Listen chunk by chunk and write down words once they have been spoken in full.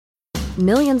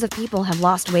Millions of people have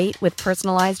lost weight with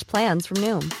personalized plans from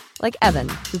Noom. Like Evan,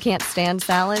 who can't stand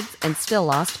salads and still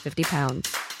lost 50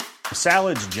 pounds.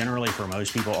 Salads generally for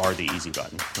most people are the easy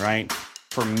button, right?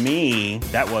 For me,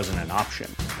 that wasn't an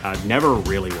option. I never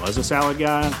really was a salad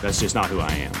guy. That's just not who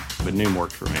I am. But Noom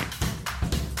worked for me.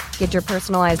 Get your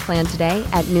personalized plan today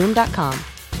at Noom.com.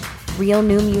 Real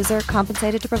Noom user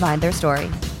compensated to provide their story.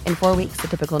 In 4 weeks, the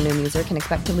typical Noom user can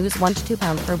expect to lose 1 to 2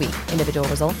 pounds per week. Individual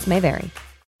results may vary.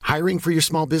 Hiring for your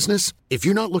small business? If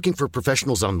you're not looking for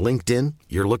professionals on LinkedIn,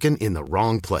 you're looking in the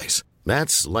wrong place.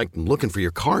 That's like looking for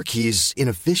your car keys in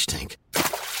a fish tank.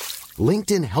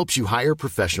 LinkedIn helps you hire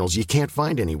professionals you can't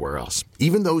find anywhere else,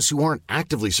 even those who aren't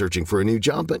actively searching for a new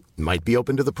job but might be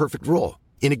open to the perfect role.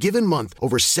 In a given month,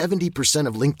 over 70%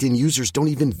 of LinkedIn users don't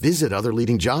even visit other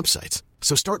leading job sites.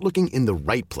 So start looking in the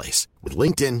right place. With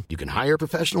LinkedIn, you can hire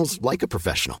professionals like a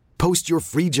professional. Post your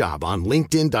free job on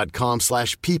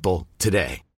linkedin.com/people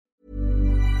today.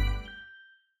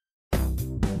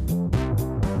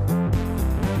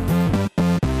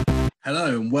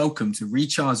 Hello and welcome to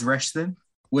Recharge Wrestling.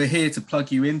 We're here to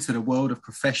plug you into the world of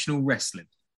professional wrestling.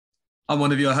 I'm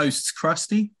one of your hosts,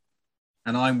 Krusty,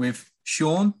 and I'm with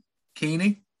Sean,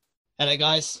 Keeney. Hello,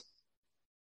 guys.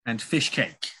 And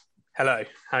Fishcake. Hello,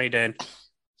 how are you doing?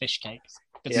 Fishcake.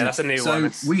 Yeah, that's a new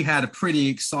one. So we had a pretty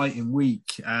exciting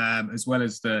week, as well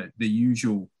as the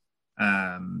usual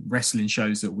wrestling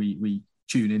shows that we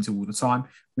tune into all the time.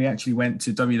 We actually went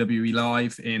to WWE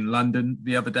Live in London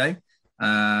the other day.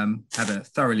 Had a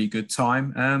thoroughly good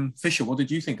time. Fisher, what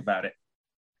did you think about it?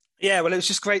 Yeah, well, it was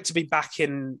just great to be back at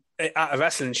a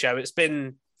wrestling show. It's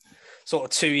been sort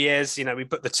of 2 years. You know, we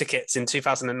booked the tickets in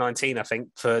 2019, I think,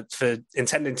 for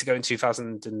intending to go in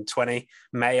 2020,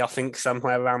 May, I think,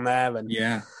 somewhere around there. And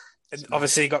yeah,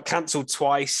 obviously got cancelled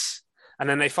twice. And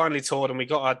then they finally toured and we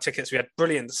got our tickets. We had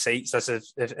brilliant seats, as if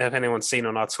anyone's seen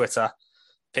on our Twitter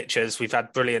pictures. We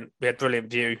had brilliant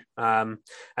view. And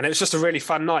it was just a really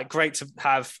fun night. Great to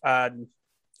have a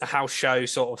house show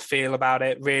sort of feel about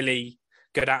it. Really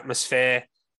good atmosphere.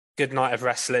 Good night of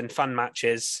wrestling, fun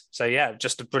matches. So yeah,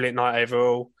 just a brilliant night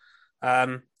overall.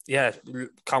 Yeah,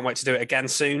 can't wait to do it again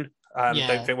soon.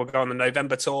 Don't think we'll go on the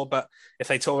November tour, but if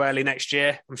they tour early next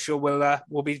year, I'm sure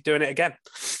we'll be doing it again.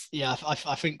 Yeah,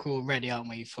 I think we're ready, aren't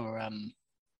we, for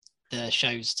the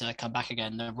shows to come back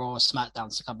again, the Raw,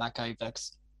 SmackDowns to come back over.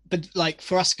 But like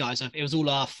for us guys, it was all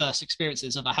our first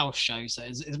experiences of a house show, so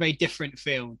it's a very different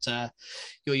feel to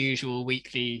your usual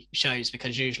weekly shows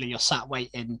because usually you're sat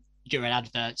waiting during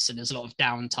adverts and there's a lot of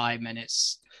downtime, and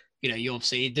it's, you know, you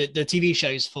obviously the TV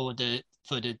shows for the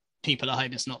people at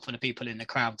home, it's not for the people in the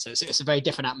crowd, so it's a very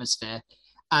different atmosphere.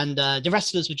 And the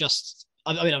wrestlers were just,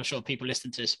 I mean, I'm sure people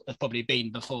listening to this have probably been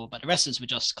before, but the wrestlers were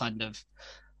just kind of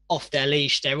off their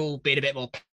leash. They're all being a bit more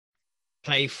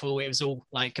playful. It was all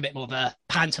like a bit more of a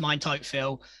pantomime type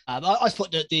feel. I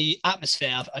thought that the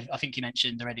atmosphere, I think you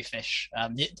mentioned already, Fish. I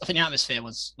think the atmosphere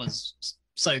was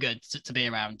so good to be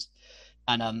around.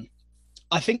 And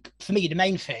I think for me, the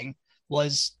main thing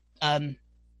was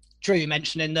Drew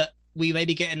mentioning that we may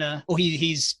be getting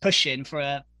he's pushing for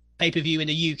a pay-per-view in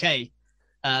the UK.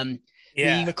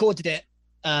 We recorded it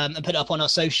and put it up on our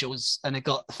socials, and it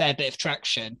got a fair bit of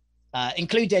traction,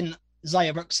 including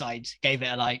Zaya Brookside gave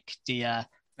it the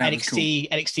NXT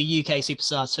UK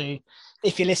Superstar. So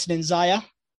if you're listening, Zaya,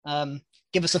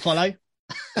 give us a follow.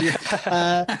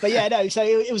 Yeah. But yeah, no, so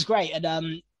it was great.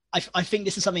 And I think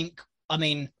this is something, I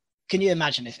mean, can you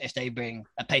imagine if they bring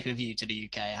a pay-per-view to the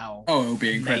UK? It'll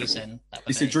be incredible.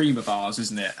 It's a dream of ours,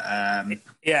 isn't it?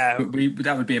 Yeah.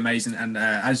 That would be amazing. And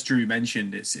as Drew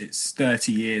mentioned, it's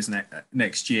 30 years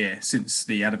next year since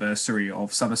the anniversary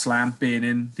of SummerSlam being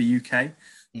in the UK.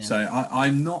 Yeah. So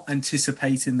I'm not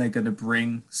anticipating they're going to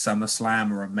bring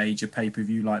SummerSlam or a major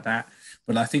pay-per-view like that.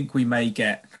 But I think we may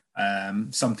get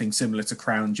something similar to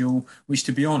Crown Jewel, which,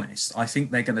 to be honest, I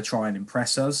think they're going to try and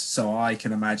impress us. So I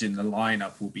can imagine the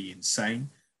lineup will be insane.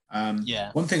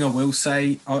 One thing I will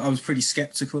say, I was pretty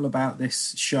skeptical about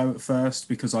this show at first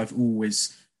because I've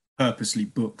always purposely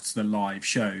booked the live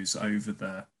shows over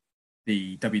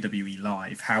the WWE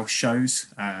Live house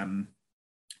shows.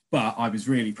 But I was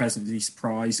really pleasantly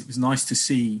surprised. It was nice to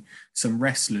see some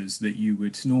wrestlers that you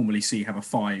would normally see have a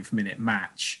 5-minute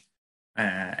match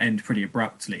end pretty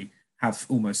abruptly, have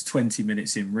almost 20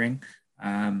 minutes in ring.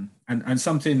 And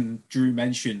something Drew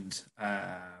mentioned,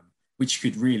 which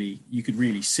you could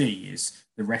really see, is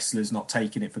the wrestlers not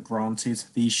taking it for granted,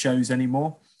 these shows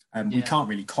anymore. We can't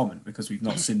really comment because we've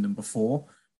not seen them before,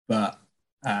 but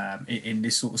in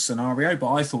this sort of scenario.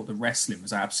 But I thought the wrestling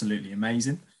was absolutely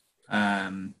amazing.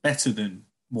 Better than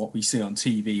what we see on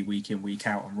TV week in, week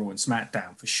out on Raw and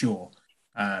SmackDown for sure.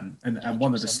 And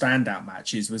one of the standout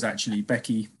matches was actually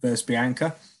Becky versus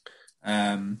Bianca.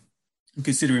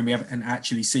 Considering we haven't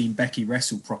actually seen Becky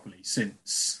wrestle properly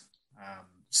since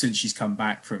she's come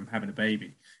back from having a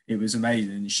baby, it was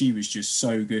amazing. She was just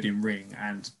so good in ring,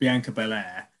 and Bianca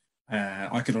Belair,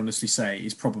 I could honestly say,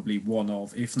 is probably one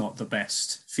of, if not the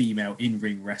best female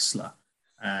in-ring wrestler.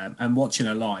 And watching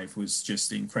her live was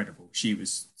just incredible. She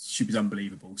was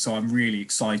unbelievable. So I'm really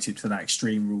excited for that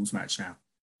Extreme Rules match now.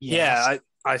 Yeah,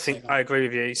 I think I agree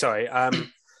with you. Sorry. I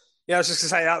was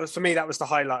just going to say, for me, that was the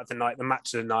highlight of the night, the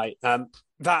match of the night.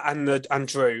 That and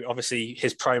Drew, obviously,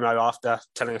 his promo after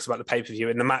telling us about the pay-per-view,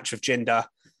 and the match of Jinder,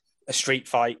 a street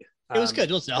fight. It was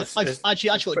good, wasn't it? I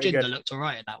thought Jinder looked all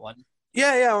right in that one.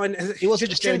 Yeah. And he wasn't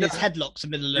just doing his headlocks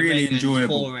in the middle of really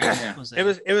enjoyable.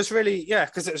 It was really,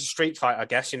 because it was a street fight, I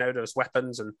guess. There was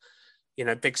weapons and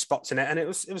big spots in it, and it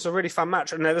was a really fun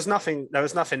match. And there was nothing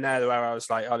there where I was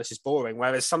like, oh, this is boring.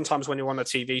 Whereas sometimes when you're on a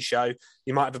TV show,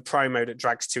 you might have a promo that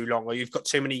drags too long, or you've got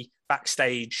too many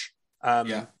backstage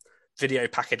video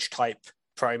package type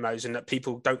promos, and that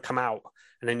people don't come out,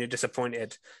 and then you're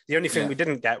disappointed. The only thing we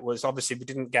didn't get was, obviously,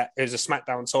 it was a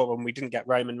SmackDown tour, and we didn't get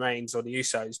Roman Reigns or the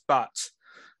Usos. But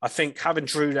I think having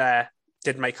Drew there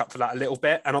did make up for that a little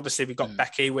bit. And obviously we got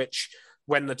Becky, which,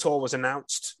 when the tour was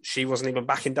announced, she wasn't even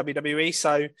back in WWE.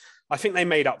 So I think they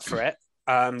made up for it.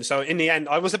 So in the end,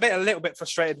 I was a little bit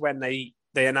frustrated when they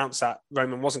announced that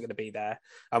Roman wasn't going to be there,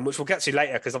 which we'll get to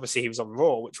later, because obviously he was on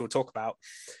Raw, which we'll talk about.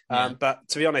 But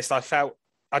to be honest, I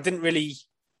didn't really...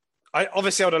 I would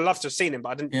have loved to have seen him, but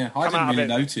I didn't. Yeah, I didn't really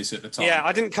notice at the time. Yeah,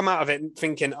 I didn't come out of it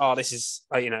thinking, "Oh, this is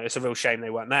it's a real shame they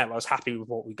weren't there." I was happy with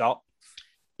what we got.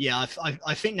 Yeah,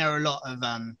 I think there are a lot of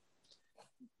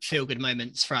feel good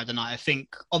moments throughout the night. I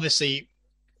think, obviously,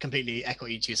 completely echo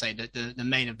what you two say, that the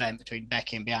main event between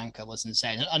Becky and Bianca was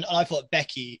insane, and I thought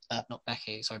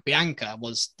Bianca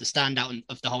was the standout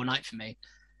of the whole night for me.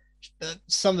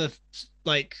 Some of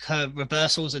her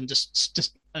reversals and just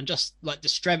like the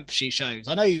strength she shows.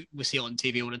 I know we see it on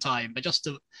TV all the time, but just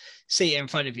to see it in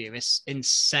front of you, it's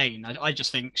insane. I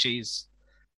just think she's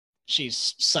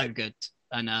so good,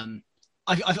 and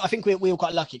I think we were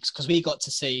quite lucky because we got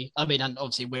to see. I mean, and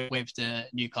obviously with the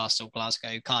Newcastle,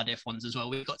 Glasgow, Cardiff ones as well,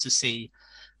 we got to see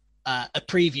a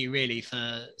preview really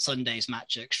for Sunday's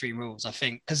match at Extreme Rules. I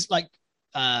think because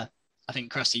I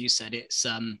think Krusty, you said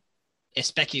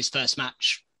it's Becky's first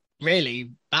match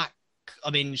really back.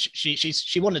 I mean,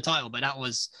 she won the title, but that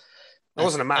was... It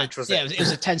wasn't a match, was it? Yeah, it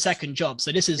was a 10-second job.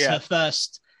 So this is her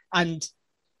first... And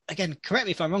again, correct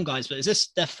me if I'm wrong, guys, but is this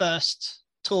their first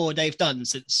tour they've done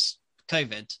since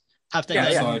COVID? Have they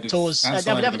done tours? They've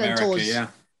never done tours. Yeah.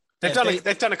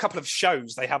 They've done a couple of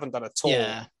shows. They haven't done a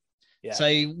tour. Yeah. So,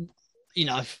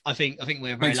 I think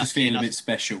we're very Makes us lucky feel enough. a bit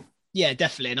special. Yeah,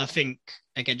 definitely. And I think,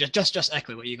 again, just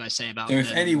echo what you guys say about... So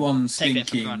if anyone's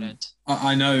thinking...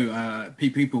 I know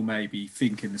people may be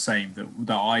thinking the same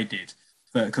that I did,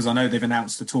 but because I know they've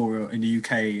announced the tour in the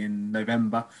UK in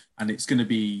November, and it's going to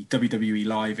be WWE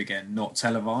live again, not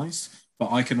televised.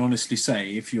 But I can honestly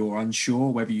say, if you're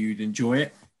unsure whether you'd enjoy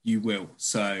it, you will.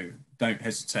 So don't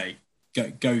hesitate.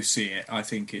 Go see it. I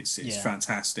think it's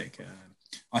fantastic.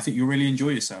 I think you'll really enjoy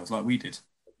yourselves like we did.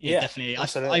 Yeah, definitely.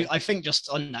 I think just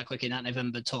on that quickly, that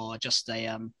November tour, just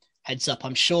a heads up.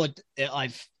 I'm sure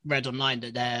I've read online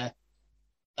that they're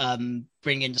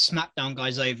bringing the SmackDown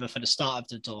guys over for the start of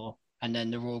the tour, and then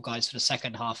the Raw guys for the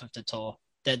second half of the tour.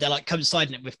 They're like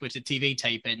coinciding it with the TV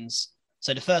tapings.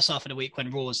 So the first half of the week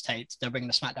when Raw's taped, they're bringing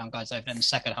the SmackDown guys over, and the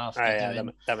second half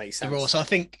that makes sense. The Raw. So I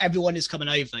think everyone is coming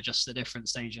over, just the different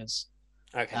stages.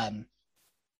 Okay.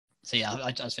 So yeah,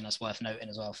 I just think that's worth noting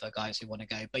as well for guys who want to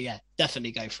go. But yeah,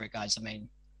 definitely go for it, guys. I mean,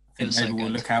 maybe we'll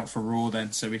look out for Raw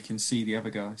then, so we can see the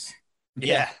other guys.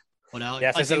 Yeah. Well,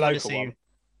 if there's a local one,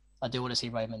 I do want to see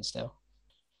Roman still.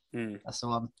 That's the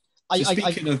one. So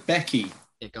speaking of Becky,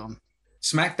 go on.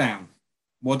 SmackDown.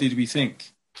 What did we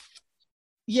think?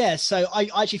 Yeah, so I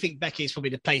actually think Becky is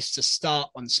probably the place to start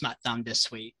on SmackDown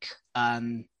this week,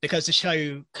 because the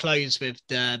show closed with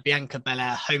the Bianca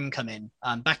Belair homecoming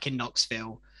back in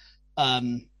Knoxville. I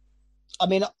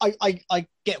mean, I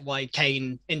get why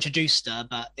Kane introduced her,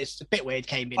 but it's a bit weird.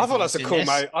 Kane being I thought that's a cool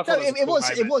moment.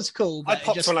 It was cool. I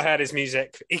popped when I heard his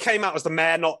music. He came out as the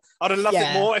mayor. I'd have loved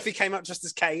it more if he came out just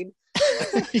as Kane.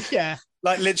 Yeah,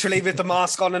 like literally with the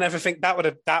mask on and everything. That would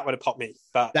have popped me.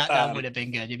 But that would have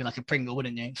been good. You'd be like a Pringle,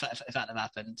 wouldn't you? If that had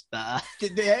happened. But we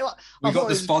got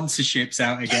the sponsorships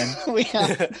out again. We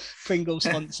have Pringle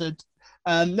sponsored.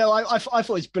 No, I thought it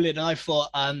was brilliant. And I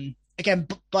thought again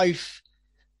both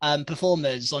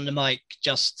performers on the mic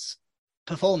just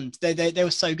performed. They were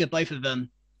so good, both of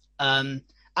them.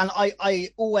 And I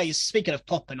always, speaking of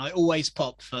popping, I always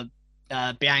pop for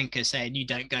Bianca saying, "You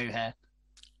don't go here."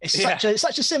 It's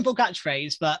such a simple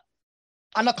catchphrase,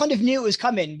 and I kind of knew it was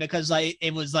coming because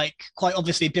it was like quite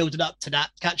obviously building up to that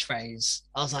catchphrase.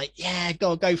 I was like, yeah,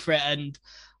 go for it. And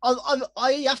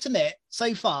I have to admit,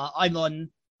 so far I'm on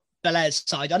Belair's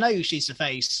side. I know she's the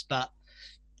face, but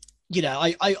you know,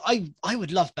 I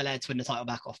would love Belair to win the title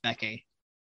back off Becky.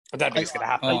 I don't think it's going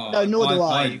to happen. No, nor do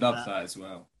I. I'd love that as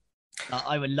well.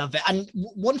 I would love it. And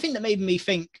one thing that made me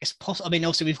think it's possible. I mean,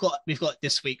 also we've got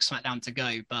this week's SmackDown to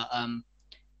go, but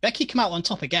Becky come out on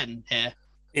top again here.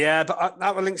 Yeah, but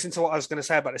that links into what I was going to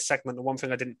say about this segment. The one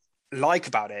thing I didn't like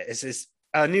about it is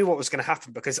I knew what was going to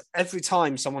happen, because every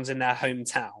time someone's in their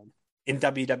hometown in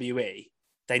WWE,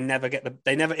 they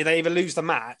either lose the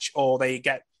match or they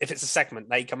get, if it's a segment,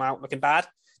 they come out looking bad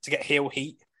to get heel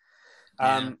heat.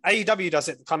 AEW does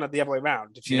it kind of the other way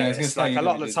around. If you notice, like a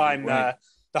lot of the time, the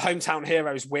hometown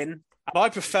heroes win. And I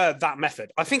prefer that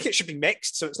method. I think it should be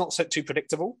mixed, so it's not too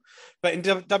predictable. But in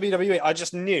WWE, I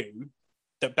just knew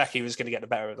that Becky was going to get the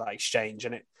better of that exchange.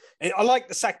 And I liked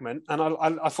the segment, and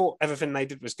I thought everything they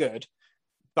did was good.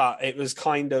 But it was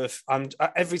kind of,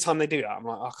 every time they do that, I'm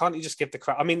like, oh, can't you just give the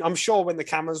crowd? I mean, I'm sure when the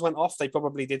cameras went off, they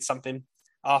probably did something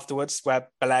afterwards where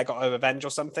Belair got her revenge or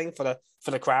something for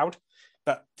the crowd.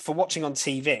 But for watching on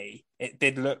TV, it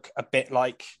did look a bit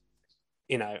like,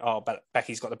 you know, oh,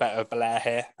 Becky's got the better of Belair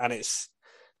here. And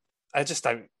I just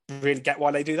don't really get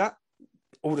why they do that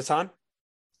all the time.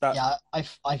 But yeah, I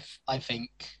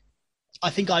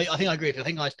think I agree with you. I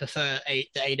think I prefer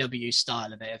the AW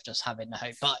style of it, of just having the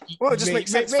hope. But it just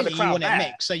makes sense for the crowd. You want it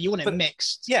mixed, so you want it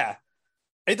mixed. Yeah,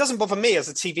 it doesn't bother me as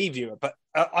a TV viewer, but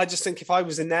I just think if I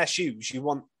was in their shoes, you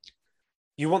want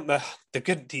the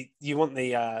good, you want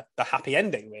the happy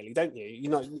ending, really, don't you?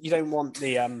 You don't want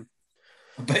the. I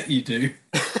bet you do.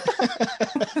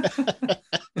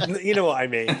 You know what I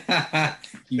mean.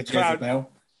 You Jezebel.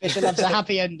 Bishop loves a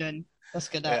happy ending. Let's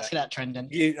get that trending.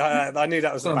 I knew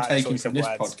that was a bad choice of words.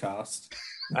 Podcast.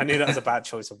 I knew that was a bad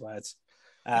choice of words.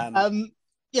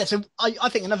 Yeah, so I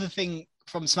think another thing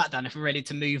from SmackDown, if we're ready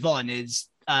to move on, is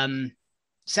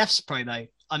Seth's promo.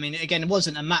 I mean, again, it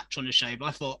wasn't a match on the show, but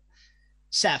I thought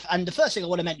Seth, and the first thing I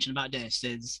want to mention about this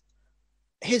is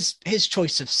his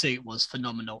choice of suit was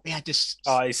phenomenal. He had this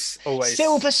always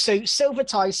silver suit, silver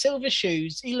tie, silver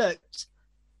shoes. He looked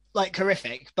like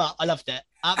horrific, but I loved it.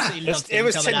 Absolutely loved it. It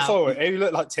was tinfoil. It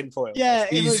looked like tinfoil. Yeah,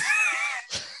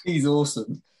 he's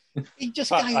awesome. He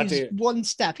just goes one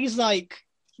step. He's like,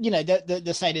 you know,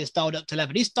 the saying is dialed up to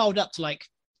 11. He's dialed up to like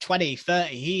 20,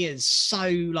 30. He is so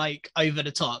like over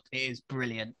the top. It is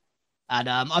brilliant. And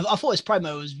I thought his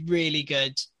promo was really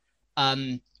good.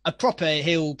 A proper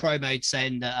heel promo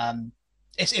saying that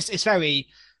it's very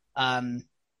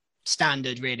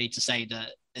standard, really, to say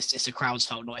that it's the crowd's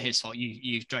fault, not his fault.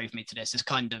 You drove me to this. It's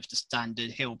kind of the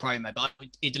standard heel promo, but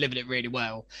he delivered it really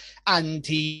well. And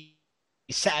he's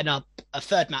setting up a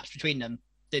third match between them,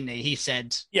 didn't he? He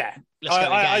said, "Yeah,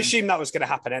 I assume that was going to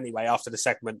happen anyway after the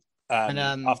segment,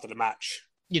 after the match."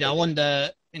 You know, I wonder,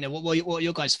 you know, what are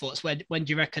your guys' thoughts? When do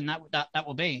you reckon that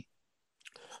will be?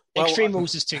 Well, Extreme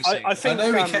Rules is too soon. I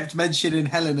know we kept mentioning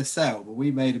Hell in a Cell, but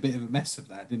we made a bit of a mess of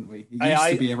that, didn't we? It used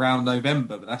to be around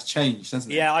November, but that's changed,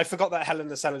 hasn't it? Yeah, I forgot that Hell in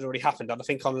a Cell had already happened. And I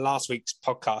think on last week's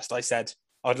podcast, I said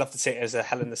I'd love to see it as a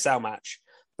Hell in a Cell match,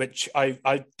 which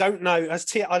I don't know. I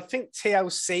think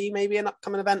TLC may be an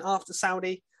upcoming event after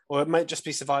Saudi, or it might just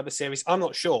be Survivor Series. I'm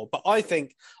not sure, but I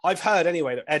think I've heard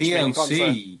anyway that Edge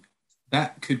TLC,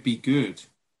 that could be good.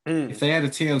 If they had a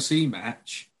TLC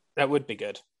match, that would be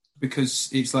good. Because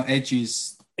it's like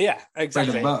Edge's bread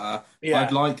and butter. Yeah.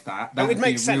 I'd like that. That would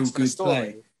be a real good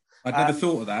play. I'd never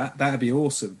thought of that. That'd be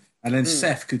awesome. And then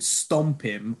Seth could stomp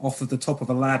him off of the top of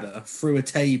a ladder through a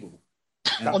table.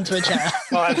 Onto a chair.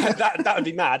 Well, that would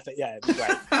be mad, but yeah, it'd be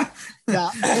great.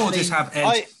 Or just have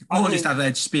Edge just have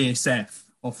Edge spear Seth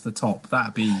off the top.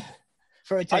 That'd be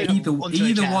for a table.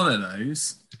 Either one of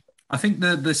those. I think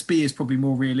the spear is probably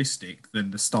more realistic than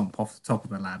the stomp off the top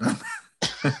of the ladder.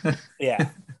 Yeah.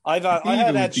 I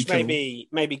heard Edge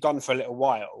maybe gone for a little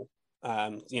while,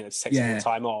 to take some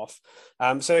time off.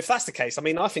 So if that's the case, I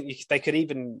mean, I think they could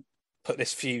even put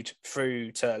this feud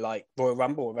through to like Royal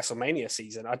Rumble or WrestleMania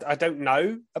season. I don't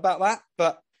know about that,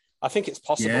 but I think it's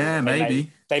possible. Yeah,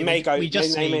 maybe. They may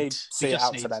see it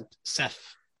out for them. Seth.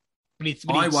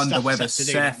 I wonder whether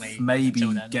Seth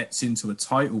maybe gets into a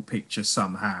title picture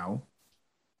somehow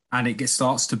and it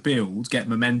starts to build, get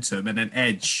momentum, and then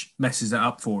Edge messes it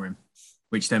up for him,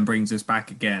 which then brings us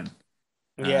back again.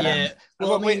 Yeah.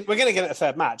 Well, we're going to get a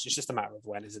third match. It's just a matter of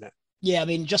when, isn't it? Yeah, I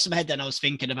mean, just in my head then I was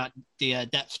thinking about the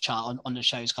depth chart on the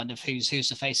shows, kind of who's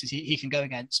the faces he can go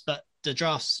against. But the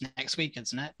draft's next week,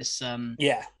 isn't it? It's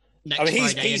next I mean,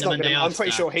 Friday he's and not the Monday I'm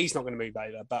pretty after. sure he's not going to move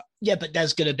over, but Yeah, but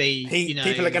there's going to be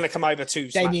people are going to come over to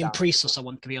Damian SmackDown. Priest or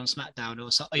someone could be on SmackDown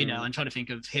or so. You know, I'm trying to think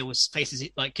of heels faces.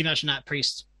 Like, can you imagine that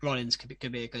Priest Rollins could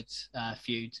be a good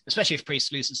feud, especially if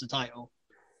Priest loses the title,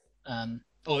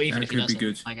 or even if he doesn't. Be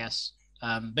good. I guess.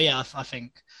 But yeah, I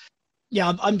think.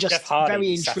 Yeah, I'm just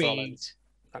very intrigued.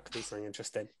 That could be something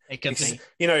interesting. It could be.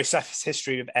 You know, Seth's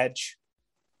history with Edge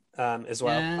as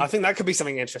well. Yeah. I think that could be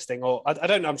something interesting. Or I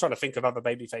don't know. I'm trying to think of other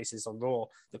baby faces on Raw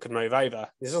that could move over.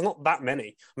 There's not that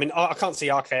many. I mean, I can't see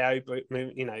RKO,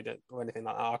 you know, or anything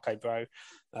like that. RK Bro.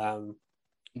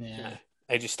 You know,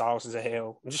 AJ Styles is a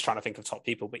heel. I'm just trying to think of top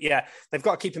people. But yeah, they've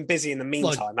got to keep him busy in the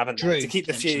meantime, haven't they? Drew, to keep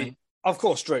the feud. Of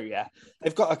course, Drew, yeah.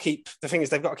 They've got to keep... The thing is,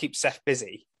 they've got to keep Seth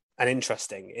busy and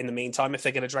interesting in the meantime if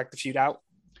they're going to drag the feud out.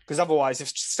 Because otherwise, if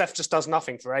Seth just does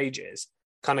nothing for ages,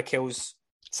 kind of kills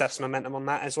Seth's momentum on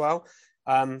that as well.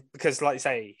 Because, like you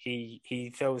say,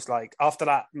 he feels like after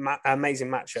that amazing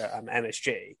match at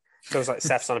MSG, feels like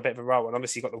Seth's on a bit of a roll, and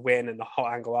obviously got the win and the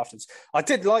hot angle afterwards. I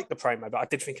did like the promo, but I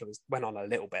did think went on a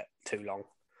little bit too long.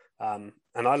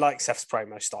 And I like Seth's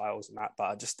promo styles and that,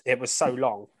 but it was so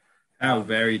long. How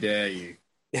very dare you?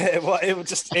 Yeah, well,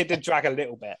 it did drag a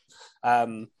little bit.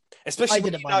 Especially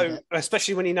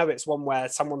when you know it's one where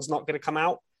someone's not going to come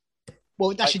out.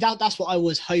 Well, actually, that's what I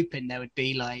was hoping there would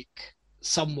be, like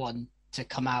someone to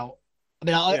come out. I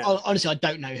mean, I honestly, I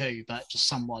don't know who, but just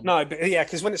someone. No, but yeah,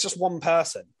 because when it's just one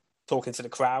person talking to the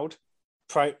crowd,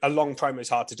 a long promo is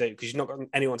hard to do because you've not got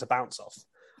anyone to bounce off.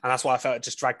 And that's why I felt it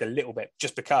just dragged a little bit,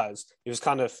 just because he was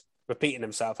kind of repeating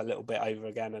himself a little bit over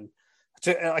again. And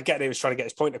I get that he was trying to get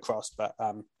his point across, but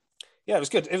yeah, it was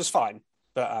good. It was fine,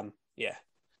 but yeah.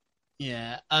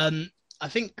 Yeah, I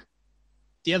think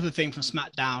the other thing from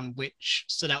SmackDown which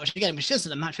stood out, which isn't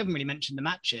the match, we haven't really mentioned the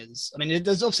matches. I mean,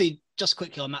 there's obviously, just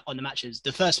quickly on the matches,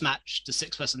 the first match,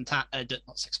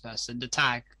 the the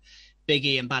tag, Big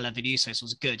E and Balor v Usos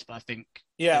was good, but I think...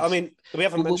 Yeah, I mean, we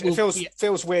haven't mentioned... It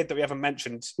feels weird that we haven't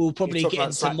mentioned... We'll probably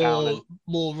get into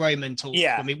more Roman talk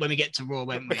when we get to Raw,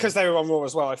 won't we? Because they were on Raw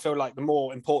as well, I feel like the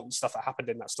more important stuff that happened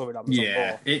in that storyline was on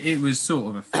Raw. It was sort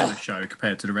of a filler show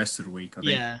compared to the rest of the week, I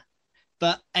think. Yeah,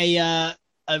 but a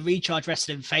Recharge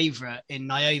Wrestling favourite in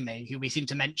Naomi, who we seem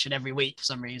to mention every week for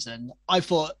some reason, I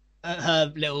thought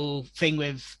her little thing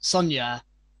with Sonya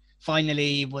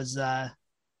finally was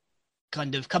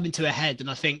kind of coming to a head, and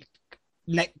I think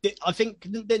they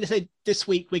said this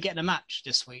week we're getting a match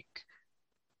this week.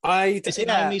 Is it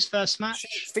Naomi's first match?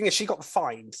 The thing is, she got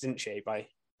fined, didn't she, by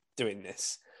doing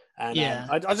this? And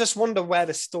I just wonder where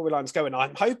the storyline's going.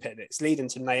 I'm hoping it's leading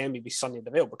to Naomi v Sonya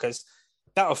Deville, because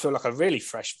that'll feel like a really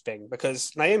fresh thing,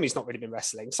 because Naomi's not really been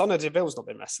wrestling. Sonya Deville's not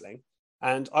been wrestling.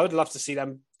 And I would love to see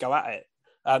them go at it.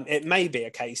 It may be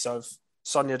a case of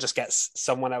Sonya just gets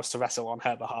someone else to wrestle on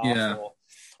her behalf. Yeah.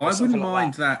 I wouldn't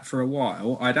mind that for a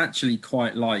while. I'd actually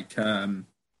quite like a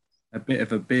bit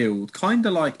of a build, kind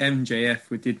of like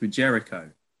MJF did with Jericho.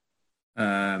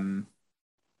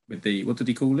 With the, what did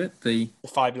he call it? The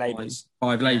Five Labours.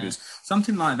 Five Labours.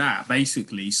 Something like that.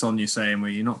 Basically, Sonya saying,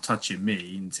 well, you're not touching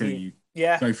me until you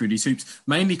go through these hoops.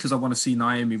 Mainly because I want to see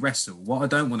Naomi wrestle. What I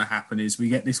don't want to happen is we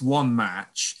get this one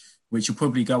match, which will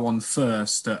probably go on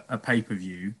first at a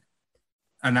pay-per-view,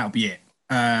 and that'll be it.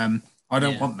 I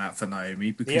don't want that for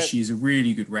Naomi, because she's a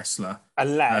really good wrestler.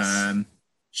 Unless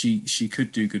she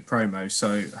could do good promos.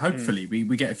 So hopefully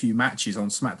we get a few matches on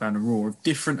SmackDown and Raw of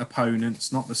different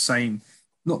opponents, not the same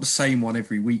one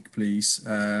every week, please.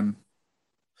 And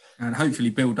hopefully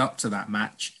build up to that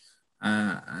match.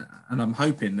 And I'm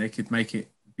hoping they could make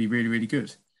it be really, really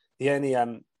good. The only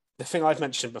the thing I've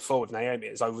mentioned before with Naomi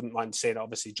is I wouldn't mind seeing her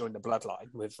obviously join the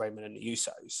Bloodline with Roman and the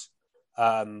Usos.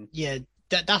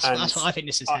 That's what I think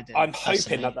this is headed. I'm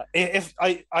hoping that if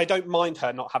I don't mind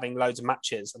her not having loads of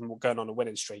matches and going on a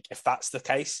winning streak, if that's the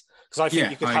case, because I think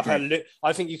you could have her.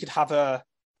 I think you could have her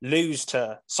lose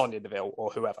to Sonya Deville or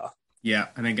whoever. Yeah,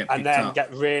 and then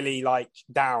get really like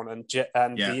down, and the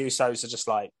Usos are just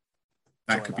like,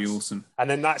 that could be awesome. And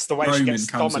then that's the way Roman she gets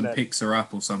comes dominant. And picks her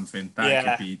up or something.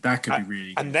 That could be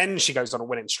really good. And then she goes on a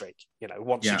winning streak.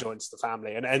 Once she joins the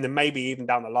family, and then maybe even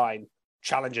down the line,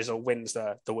 challenges or wins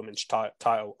the women's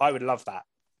title. I would love that.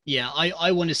 Yeah,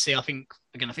 I want to see. I think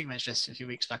I mentioned this a few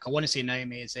weeks back. I want to see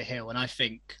Naomi as a heel, and I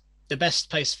think the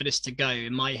best place for this to go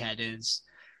in my head is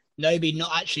Naomi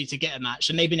not actually to get a match.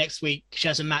 So maybe next week she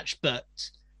has a match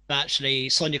booked, but actually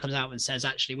Sonya comes out and says,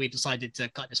 "Actually, we've decided to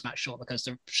cut this match short because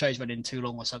the show's running too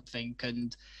long or something,"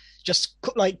 and just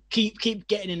like keep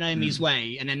getting in Naomi's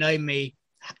way, and then Naomi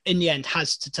in the end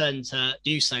has to turn to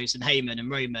the Usos and Heyman and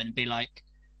Roman and be like,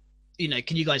 you know,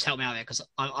 can you guys help me out here? Because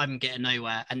I'm getting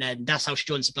nowhere. And then that's how she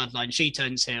joins the bloodline. She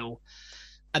turns heel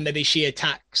and maybe she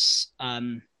attacks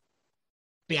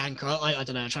Bianca. I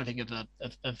don't know. I'm trying to think of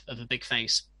a big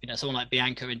face, you know, someone like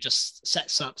Bianca, and just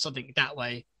sets up something that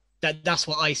way. That's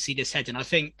what I see this heading. I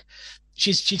think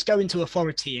she's going to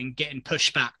authority and getting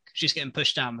pushed back. She's getting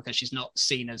pushed down because she's not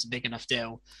seen as a big enough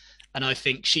deal. And I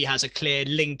think she has a clear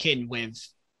link in with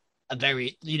a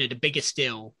very, you know, the biggest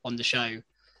deal on the show.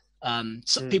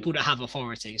 People that have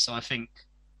authority. So I think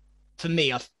for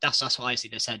me, that's what I see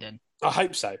this heading. I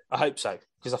hope so.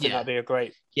 Because I think that'd be a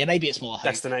great maybe it's more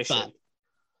destination. Hope,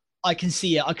 I can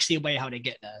see it. I can see a way how they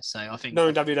get there. So I think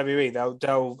knowing WWE,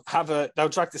 they'll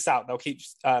drag this out. They'll keep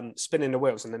spinning the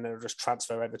wheels, and then they'll just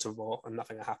transfer over to Raw, and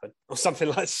nothing will happen, or something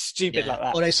like stupid like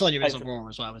that. Well, Sonya is on Raw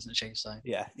as well, isn't she? So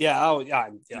yeah.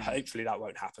 Hopefully that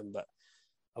won't happen, but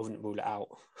I wouldn't rule it out.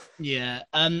 Yeah.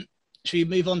 Should we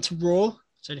move on to Raw?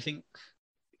 So anything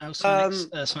else?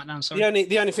 SmackDown. Sorry.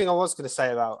 The only thing I was going to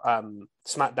say about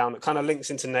SmackDown that kind of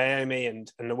links into Naomi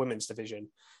and the women's division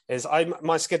is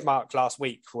my skid mark last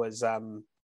week was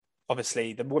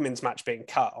obviously the women's match being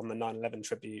cut on the 9/11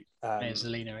 tribute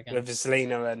Zelina again. With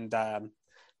Zelina and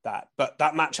that. But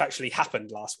that match actually happened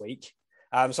last week.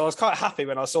 So I was quite happy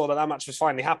when I saw that match was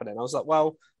finally happening. I was like,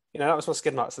 well, you know, that was my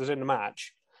skid mark. So they're doing the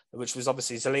match, which was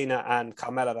obviously Zelina and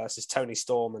Carmella versus Toni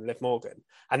Storm and Liv Morgan.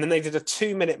 And then they did a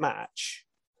 2-minute match,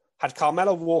 had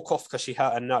Carmella walk off because she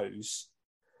hurt her nose,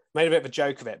 made a bit of a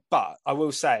joke of it. But I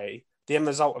will say, the end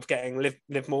result of getting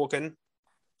Liv Morgan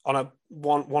on a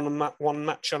one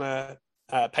match on a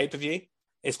pay-per-view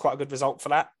is quite a good result for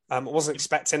that. I wasn't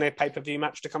expecting a pay-per-view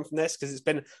match to come from this because it's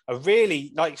been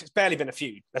it's barely been a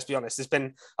feud, let's be honest. There's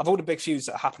been, of all the big feuds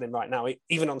that are happening right now,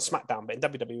 even on SmackDown, but in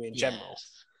WWE in general,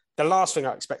 the last thing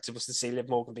I expected was to see Liv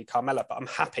Morgan beat Carmella, but I'm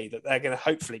happy that they're going to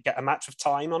hopefully get a match of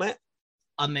time on it.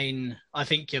 I mean, I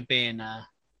think you're being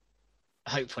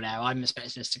hopeful now. I'm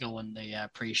expecting this to go on the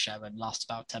pre-show and last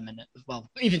about 10 minutes. Well,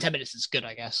 even 10 minutes is good,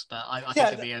 I guess, but I think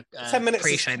it'll be a 10 minutes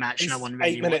pre-show match. No one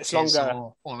really 8 minutes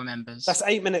longer or remembers. That's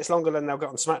 8 minutes longer than they'll get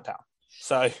on SmackDown.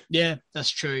 So yeah, that's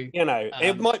true. You know,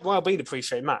 it might well be the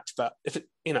pre-show match, but if it,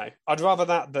 you know, I'd rather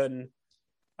that than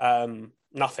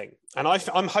nothing. And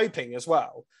I'm hoping as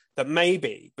well that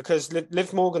maybe, because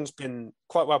Liv Morgan's been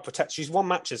quite well protected, she's won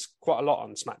matches quite a lot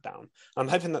on SmackDown. I'm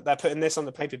hoping that they're putting this on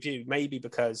the pay-per-view, maybe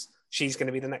because she's going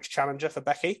to be the next challenger for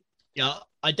Becky. Yeah,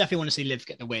 I definitely want to see Liv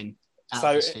get the win.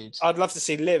 So I'd love to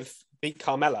see Liv beat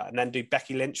Carmella and then do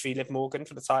Becky Lynch v Liv Morgan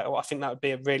for the title. I think that would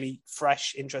be a really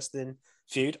fresh, interesting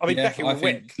feud. I mean, Becky will win.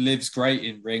 I think Liv's great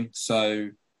in ring, so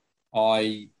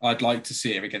I'd like to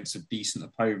see her against a decent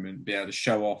opponent, be able to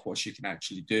show off what she can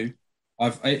actually do.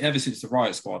 Ever since the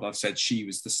Riot Squad, I've said she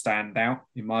was the standout,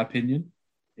 in my opinion,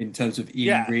 in terms of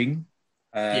in-ring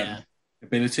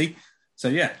ability. So,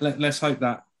 yeah, let's hope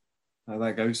that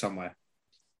goes somewhere.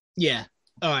 Yeah.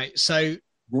 All right. So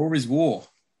Raw is war.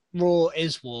 Raw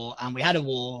is war. And we had a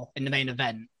war in the main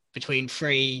event between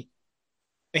three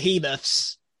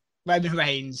behemoths, Roman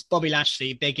Reigns, Bobby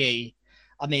Lashley, Big E.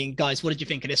 I mean, guys, what did you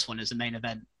think of this one as the main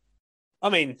event? I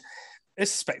mean,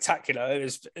 it's spectacular. It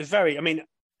was very, I mean,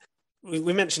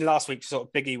 we mentioned last week sort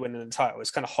of Big E winning the title.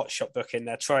 It's kind of hot shot booking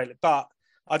their trailer, but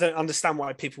I don't understand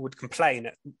why people would complain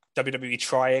at WWE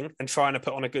trying to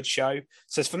put on a good show.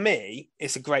 So for me,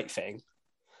 it's a great thing.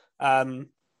 And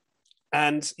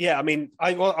yeah, I mean,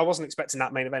 I wasn't expecting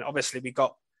that main event. Obviously,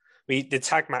 the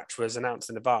tag match was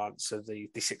announced in advance of the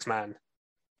 6-man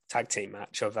tag team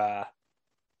match of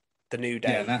the New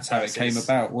Day. Yeah, that's how it came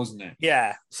about, wasn't it?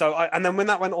 Yeah. So and then when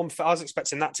that went on, I was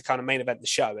expecting that to kind of main event the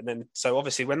show. And then, so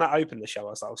obviously when that opened the show,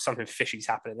 I was like, oh, something fishy's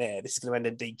happening here. This is going to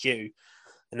end in DQ.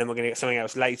 And then we're going to get something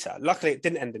else later. Luckily, it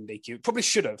didn't end in DQ. It probably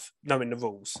should have, knowing the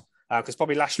rules. Because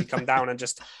Bobby Lashley come down and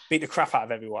just beat the crap out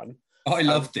of everyone. I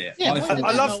loved it. Yeah,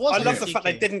 I love the fact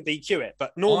they didn't DQ it.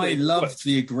 But normally, I loved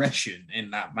the aggression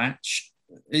in that match.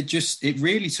 It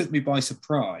really took me by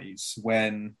surprise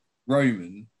when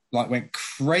Roman went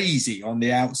crazy on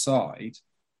the outside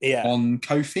on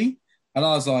Kofi. And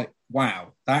I was like,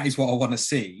 wow, that is what I want to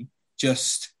see.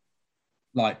 Just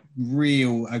like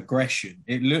real aggression.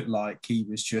 It looked like he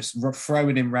was just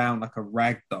throwing him around like a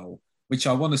rag doll, which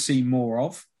I want to see more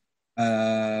of,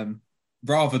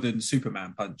 rather than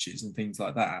Superman punches and things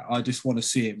like that. I just want to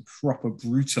see him proper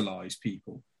brutalize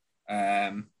people.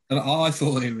 And I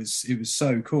thought it was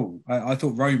so cool. I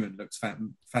thought Roman looked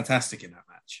fantastic in that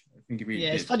match. Really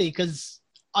it's funny because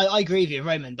I agree with you,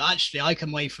 Roman, but actually I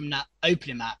come away from that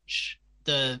opening match,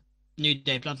 the New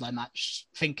Day Bloodline match,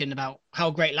 thinking about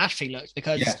how great Lashley looked,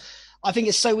 because I think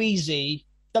it's so easy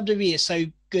WWE is so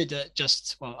good at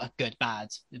just, good, bad,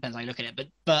 depends how you look at it.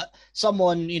 But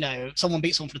someone beats someone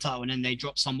for the title and then they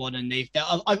drop someone and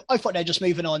I thought they're just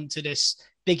moving on to this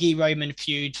Big E Roman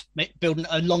feud, building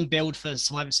a long build for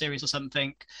Survivor Series or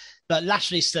something. But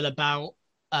Lashley's still about,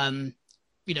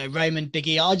 Roman, Big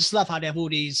E. I just love how they have all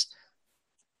these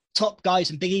top guys,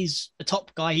 and Big E's a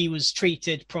top guy. He was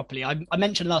treated properly. I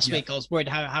mentioned last week I was worried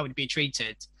how he'd be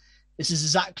treated. This is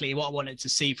exactly what I wanted to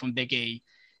see from Big E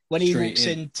when he walks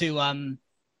into.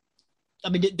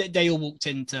 They all walked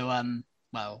into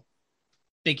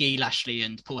Big E, Lashley,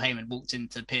 and Paul Heyman walked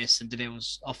into Pierce and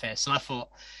Deville's office, and I thought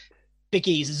Big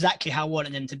E is exactly how I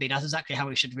wanted him to be. That's exactly how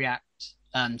he should react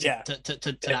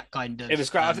to that kind of it was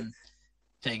great.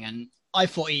 Thing, and I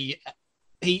thought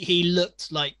he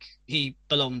looked like he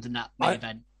belonged in that main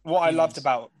event. What I loved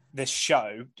about this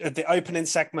show, the opening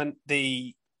segment,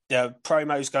 the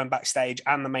promos going backstage,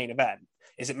 and the main event,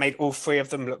 is it made all three of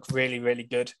them look really, really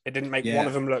good. It didn't make one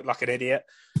of them look like an idiot.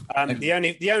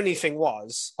 The only thing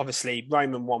was, obviously,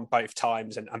 Roman won both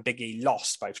times and Big E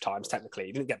lost both times, technically.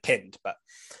 He didn't get pinned, but,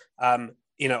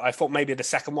 I thought maybe the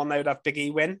second one they would have Big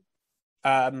E win.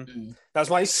 That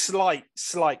was my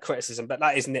slight criticism, but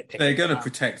that is nitpicking. They're going to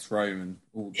protect Roman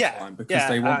all the time because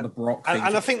they want the Brock thing.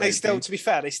 And I think they still, to be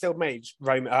fair, they still made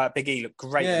Big E look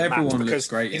great. Yeah, everyone looks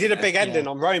great. He did a big ending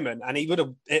on Roman, and he would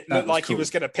have. It looked like he was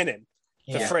going to pin him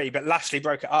for 3, but Lashley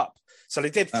broke it up. So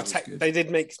they did protect. They did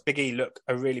make Big E look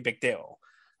a really big deal.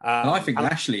 And I think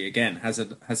Lashley again has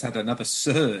had another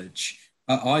surge.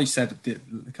 I said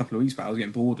a couple of weeks back I was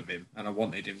getting bored of him, and I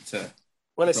wanted him to.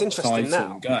 Well, it's interesting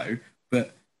now. And go.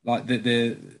 But like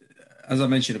the as I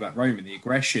mentioned about Roman, the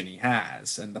aggression he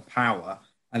has and the power,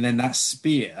 and then that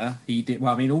spear he did.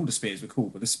 Well, I mean, all the spears were cool,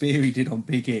 but the spear he did on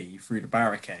Big E through the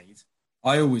barricade.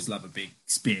 I always love a big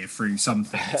spear through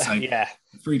something. So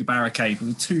through the barricade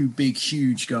with the two big,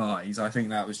 huge guys, I think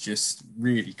that was just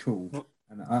really cool.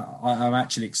 And I'm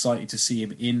actually excited to see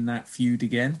him in that feud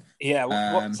again. Yeah.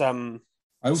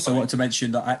 I also wanted to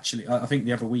mention that actually, I think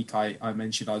the other week I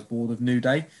mentioned I was bored of New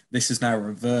Day. This has now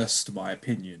reversed my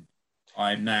opinion.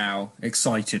 I'm now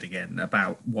excited again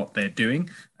about what they're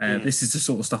doing. This is the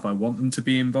sort of stuff I want them to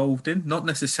be involved in. Not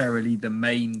necessarily the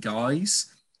main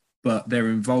guys, but they're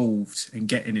involved in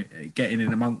getting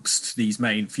in amongst these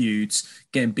main feuds,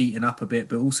 getting beaten up a bit,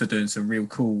 but also doing some real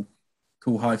cool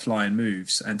high-flying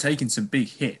moves and taking some big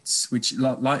hits, which,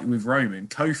 like with Roman,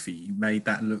 Kofi made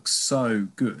that look so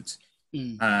good.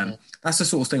 That's the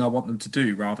sort of thing I want them to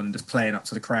do rather than just playing up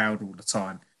to the crowd all the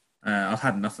time. I've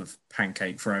had enough of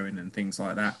pancake throwing and things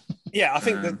like that. Yeah, I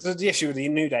think the issue with the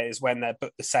New Day is when they're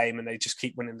booked the same and they just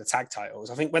keep winning the tag titles.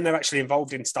 I think when they're actually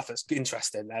involved in stuff that's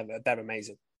interesting, they're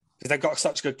amazing because they've got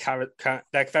such good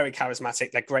they're very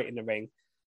charismatic. They're great in the ring.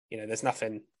 There's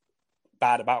nothing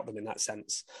bad about them in that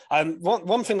sense.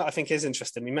 One thing that I think is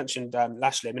interesting, we mentioned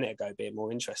Lashley a minute ago being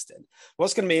more interesting.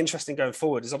 What's going to be interesting going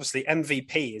forward is obviously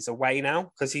MVP is away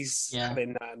now because he's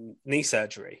having knee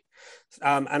surgery.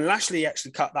 And Lashley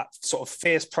actually cut that sort of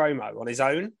fierce promo on his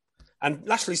own. And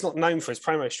Lashley's not known for his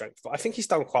promo strength, but I think he's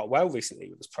done quite well recently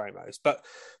with his promos. But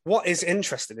what is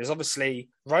interesting is obviously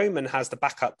Roman has the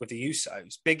backup with the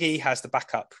Usos. Big E has the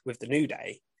backup with the New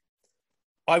Day.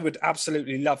 I would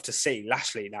absolutely love to see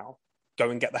Lashley now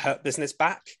go and get the Hurt Business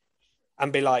back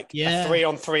and be like a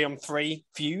 3-on-3-on-3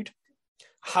 feud.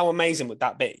 How amazing would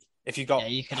that be if you got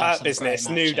Hurt Business,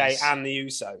 New Day, and the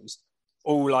Usos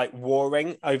all like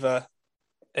warring over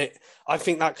it? I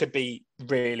think that could be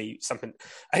really something.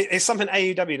 It's something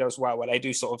AEW does well, where they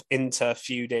do sort of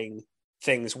inter-feuding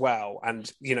things well,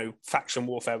 and faction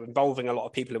warfare involving a lot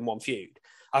of people in one feud.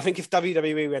 I think if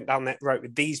WWE went down that road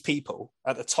with these people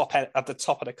at the top of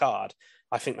the card,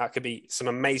 I think that could be some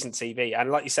amazing TV.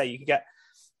 And like you say, you can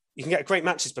get great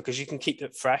matches because you can keep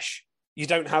it fresh. You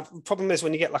don't have the problem is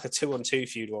when you get like a 2-on-2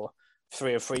 feud or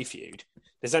 3-on-3 feud,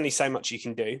 there's only so much you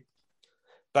can do.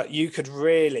 But you could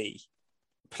really,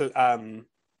 play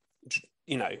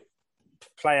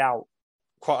out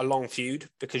quite a long feud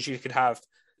because you could have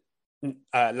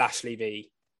Lashley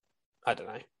v. I don't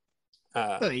know.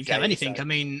 Well, you can have anything. So. I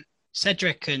mean,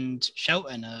 Cedric and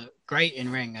Shelton are great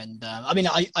in ring, and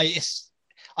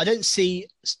I don't see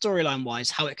storyline wise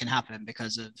how it can happen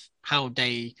because of how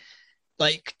they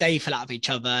fell out of each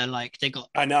other. Like they got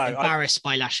embarrassed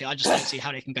by Lashley. I just don't see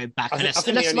how they can go back unless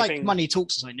money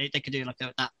talks or something. They could do like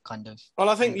that kind of. Well,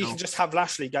 I think you can just have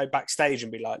Lashley go backstage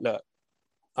and be like, "Look,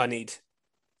 I need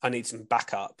some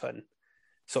backup," and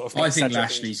sort of. I think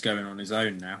Lashley's going on his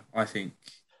own now. I think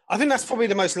that's probably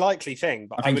the most likely thing,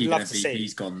 but I would love to see.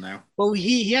 He's gone now. Well,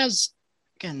 he has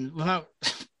again without.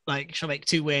 Shall I make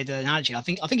too weird an analogy? I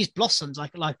think he's blossomed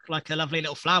like a lovely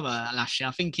little flower, Lashley.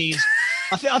 I think he's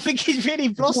I think he's really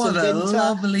blossomed. What a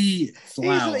lovely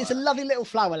flower. It's a lovely little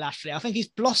flower, Lashley. I think he's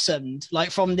blossomed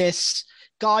like from this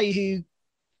guy who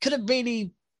couldn't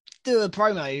really do a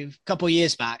promo a couple of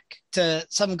years back to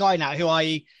some guy now who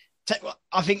I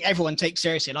think everyone takes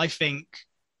seriously, and I think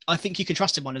you can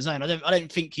trust him on his own. I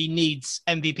don't think he needs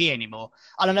MVP anymore.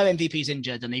 I don't know, MVP's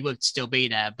injured and he would still be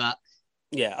there, but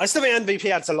yeah, I still think MVP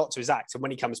adds a lot to his act, and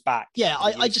when he comes back, yeah,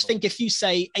 I just think if you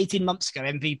say 18 months ago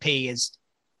MVP is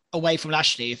away from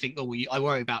Lashley, you think, I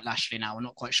worry about Lashley now. I'm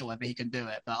not quite sure whether he can do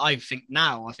it, but I think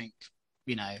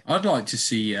you know, I'd like to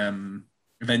see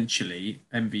eventually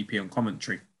MVP on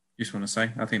commentary. Just want to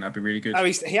say, I think that'd be really good. Oh,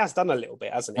 he has done a little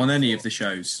bit, hasn't he? On any of the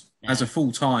shows as a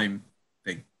full-time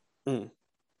thing.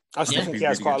 I still think he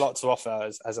has quite a lot to offer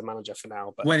as a manager for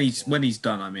now. But when he's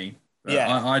done, I mean.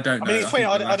 Yeah, I don't know.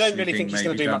 I don't really think he's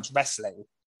going to do much wrestling.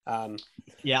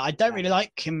 Yeah, I don't really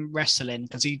like him wrestling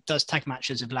because he does tag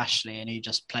matches with Lashley and he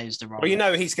just plays the role. Well, you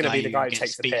know he's going to be the guy who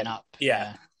takes the pin up.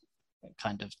 Yeah.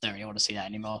 Kind of don't really want to see that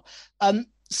anymore.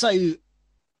 So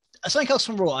something else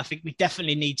from Raw I think we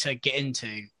definitely need to get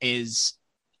into is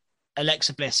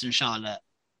Alexa Bliss and Charlotte.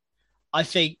 I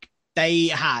think they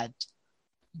had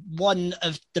one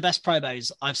of the best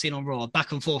promos I've seen on Raw,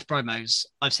 back and forth promos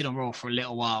I've seen on Raw for a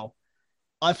little while.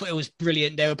 I thought it was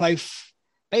brilliant. They were both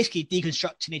basically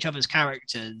deconstructing each other's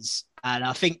characters. And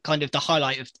I think kind of the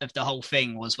highlight of the whole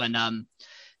thing was when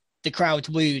the crowd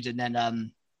wooed and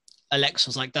then Alex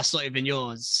was like, that's not even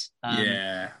yours.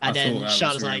 And then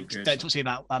Charlotte's like, good. Don't talk to me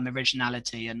about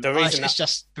originality. And the reason it's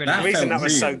just brilliant. The reason that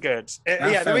was so good.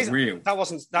 Real.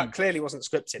 That clearly wasn't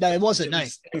scripted. No, it wasn't.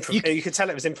 You could tell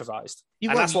it was improvised.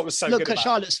 And that's what was so good. Look at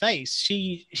Charlotte's face.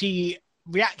 She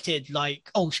reacted like,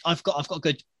 oh, I've got a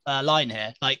good line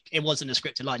here. Like it wasn't a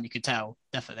scripted line. You could tell,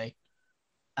 definitely.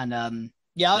 And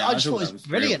I just thought it was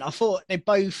brilliant. Real. I thought they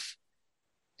both.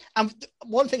 And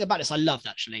one thing about this I loved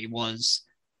actually was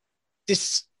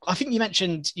this. I think you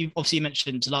mentioned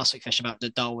last week, Fish, about the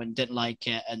doll and didn't like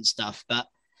it and stuff. But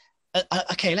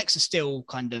okay, Alexa still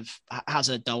kind of has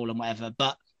a doll and whatever,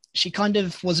 but she kind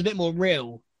of was a bit more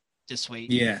real this week.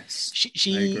 Yes,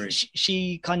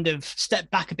 she kind of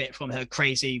stepped back a bit from her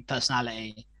crazy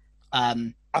personality.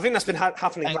 I think that's been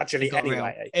happening gradually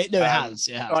anyway. It has.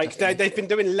 Like they've been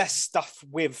doing less stuff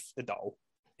with the doll.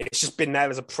 It's just been there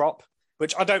as a prop,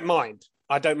 which I don't mind.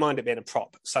 I don't mind it being a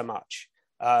prop so much.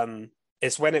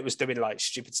 It's when it was doing like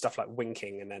stupid stuff like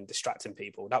winking and then distracting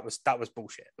people. That was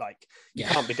bullshit. Like you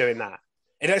can't be doing that.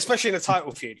 And especially in a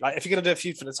title feud. Like if you're going to do a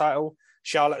feud for the title,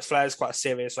 Charlotte Flair is quite a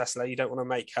serious wrestler. You don't want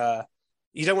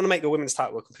to make the women's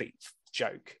title a complete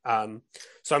joke.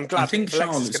 So I'm glad. I think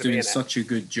Charlotte's doing such a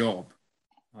good job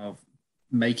of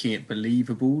making it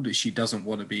believable that she doesn't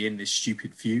want to be in this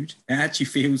stupid feud. It actually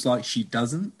feels like she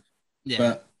doesn't,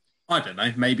 but I don't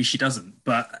know. Maybe she doesn't,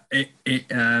 but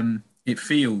it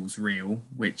feels real,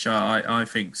 which I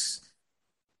think's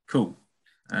cool.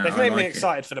 They've made me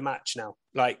excited for the match now.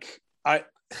 Like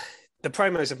the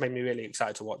promos have made me really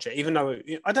excited to watch it, even though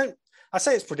I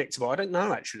say it's predictable. I don't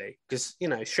know actually, because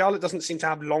Charlotte doesn't seem to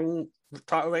have long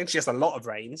title reigns. She has a lot of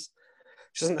reigns.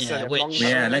 She doesn't necessarily have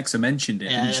long. Alexa mentioned it,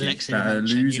 didn't she?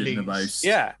 Losing the most.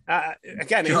 Yeah.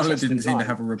 Again, Charlotte didn't seem to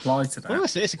have a reply to that. Oh,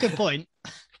 it's a good point.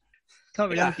 Can't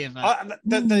really argue that.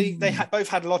 They both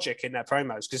had logic in their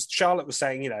promos because Charlotte was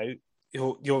saying,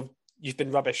 you've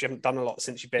been rubbish. You haven't done a lot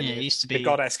since you've been used to be the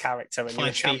goddess character and you're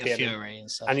a champion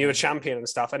and you're a champion and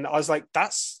stuff. And I was like,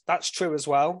 that's true as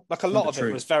well. Like a lot of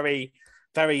it was very,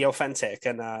 very authentic,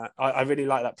 and I really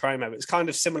like that promo. It's kind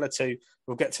of similar to,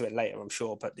 we'll get to it later, I'm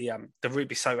sure, but the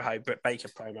Ruby Soho Britt Baker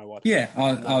promo one. Yeah,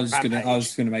 I was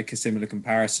gonna make a similar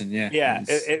comparison. Yeah,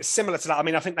 it's similar to that. I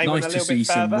mean, I think they nice went a little to see bit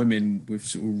further. Some women with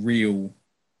sort of real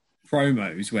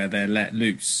promos where they're let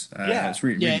loose. It's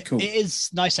really cool. It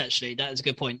is nice actually. That is a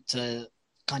good point to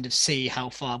kind of see how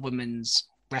far women's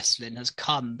wrestling has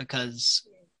come, because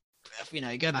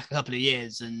go back a couple of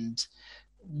years and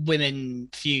women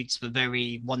feuds were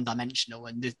very one-dimensional,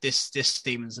 and this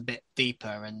theme is a bit deeper,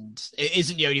 and it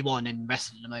isn't the only one in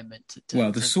wrestling at the moment.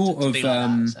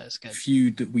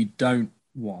 Feud that we don't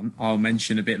want, I'll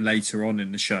mention a bit later on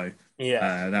in the show.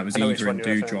 That was Eva and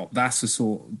Doudrop. That's the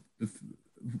sort of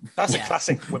that's a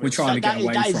classic. We're trying to get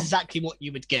away from. That is exactly what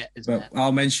you would get, isn't it?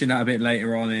 I'll mention that a bit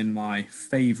later on in my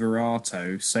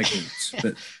Favoriato segment,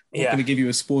 but I'm going to give you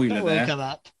a spoiler there. Come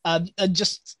up. And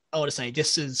just I want to say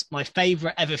this is my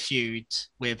favourite ever feud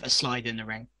with a slide in the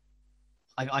ring.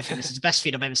 I think this is the best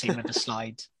feud I've ever seen with a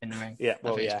slide in the ring. Yeah, I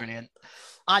think it's brilliant.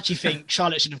 I actually think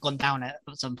Charlotte should have gone down it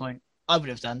at some point. I would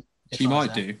have done. She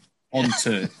might do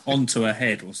onto her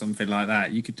head or something like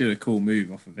that. You could do a cool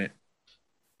move off of it.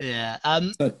 Yeah.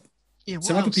 Yeah,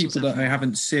 some other people that I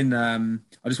haven't seen,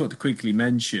 I just want to quickly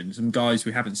mention some guys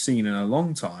we haven't seen in a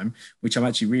long time, which I'm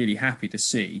actually really happy to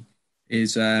see,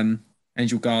 is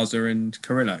Angel Garza and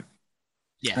Carrillo.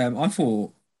 Yeah. I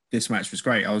thought this match was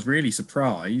great. I was really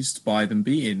surprised by them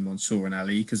beating Mansoor and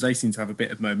Ali because they seem to have a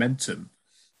bit of momentum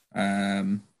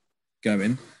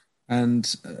going.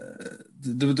 And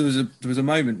there was a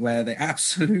moment where they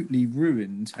absolutely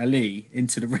ruined Ali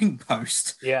into the ring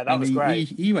post. Yeah, that was great.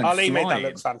 He went Ali flying. made that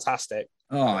look fantastic.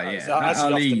 Oh yeah,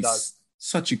 Ali's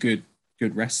such a good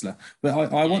wrestler.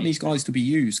 But I want these guys to be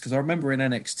used because I remember in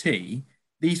NXT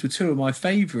these were two of my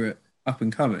favourite up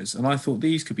and comers, and I thought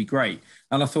these could be great.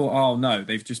 And I thought, oh no,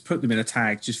 they've just put them in a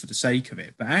tag just for the sake of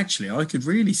it. But actually, I could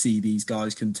really see these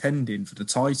guys contending for the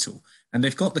title, and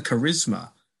they've got the charisma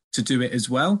to do it as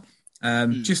well.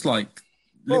 Just like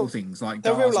little things like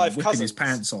Garza whipping his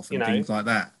pants off and things like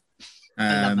that.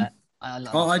 I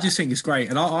love it. I just think it's great,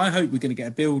 and I hope we're going to get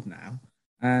a build now,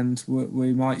 and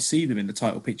we might see them in the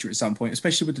title picture at some point,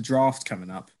 especially with the draft coming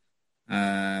up. We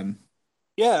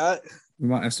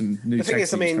might have some new. The thing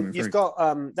is, I mean, you've through.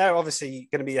 Got they're obviously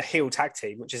going to be a heel tag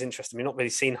team, which is interesting. We've not really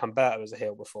seen Humberto as a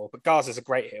heel before, but Garza's a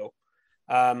great heel.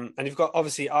 And you've got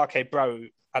obviously RK Bro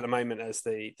at the moment as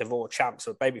the Raw champs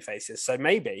or baby faces. So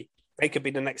maybe they could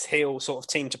be the next heel sort of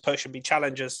team to push and be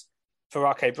challengers for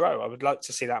RK Bro. I would like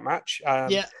to see that match.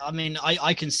 Yeah, I mean,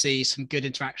 I can see some good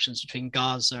interactions between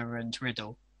Garza and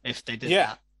Riddle if they did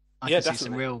that. I can see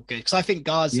some real good, because I think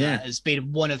Garza has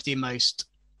been one of the most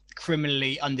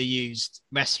criminally underused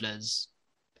wrestlers.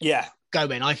 Yeah.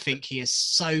 Going. I think he is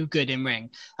so good in ring.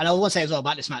 And I want to say as well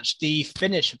about this match, the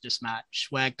finish of this match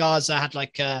where Garza had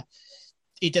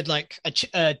he did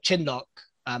a chin lock,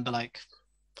 but like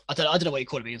I don't know what you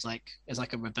call it. It was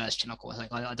like a reverse chin lock or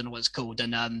something. I don't know what it's called.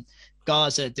 And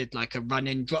Garza did like a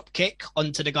running drop kick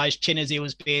onto the guy's chin as he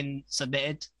was being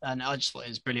submitted, and I just thought it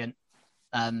was brilliant.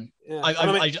 I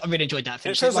really enjoyed that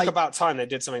finish. It feels like about time they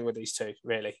did something with these two,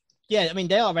 really. Yeah, I mean,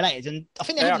 they are related, and I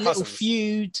think they had a little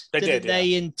feud.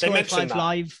 They in 205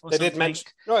 Live? Or they something? Did mention.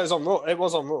 No, it was on Raw. It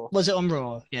was on Raw. Was it on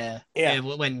Raw? Yeah.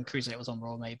 When Cruiserweight was on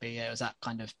Raw, maybe. Yeah, it was that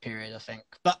kind of period, I think.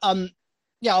 But I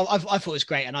thought it was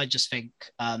great, and I just think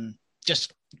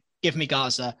just give me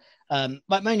Garza. My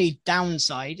only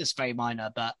downside is very minor,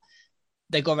 but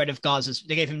they got rid of Garza's.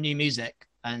 They gave him new music,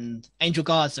 and Angel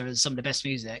Garza is some of the best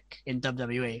music in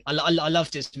WWE. I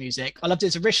loved his music. I loved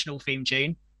his original theme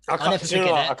tune. I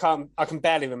can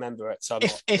barely remember it. So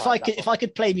if I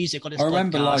could play music on this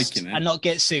podcast and not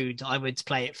get sued, I would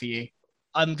play it for you.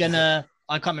 I can't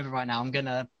remember right now. I'm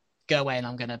gonna go away and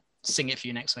I'm gonna sing it for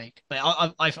you next week. But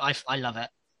I love it.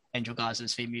 Angel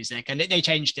Garza's theme music, and they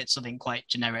changed it to something quite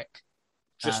generic.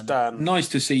 Just nice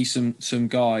to see some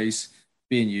guys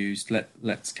being used.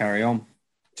 Let's carry on.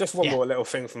 Just one more little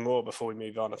thing from Raw before we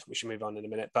move on. I think we should move on in a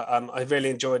minute. But I really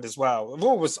enjoyed as well.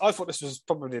 I thought this was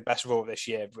probably the best Raw this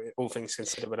year, all things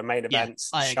considered, with the main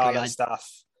events, Charlotte stuff,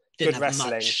 good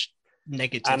wrestling. Much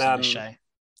negatives on the show.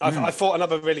 I thought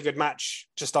another really good match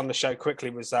just on the show quickly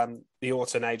was the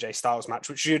Orton AJ Styles match,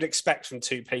 which you'd expect from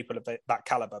two people of that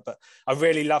caliber. But I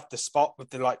really loved the spot with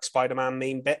the Spider-Man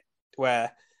meme bit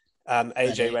where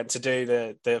AJ went to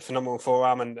do the phenomenal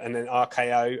forearm and then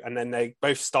RKO, and then they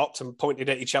both stopped and pointed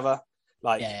at each other.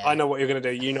 I know what you're going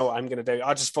to do. You know what I'm going to do.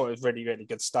 I just thought it was really, really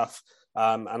good stuff.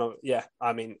 I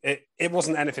mean, it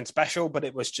wasn't anything special, but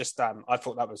it was just, I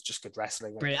thought that was just good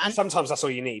wrestling. And sometimes that's all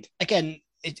you need. Again,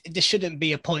 this shouldn't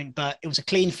be a point, but it was a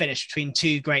clean finish between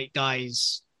two great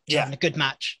guys. Having a good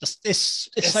match. It's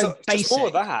so basic. Just more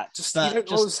of that. You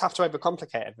don't always have to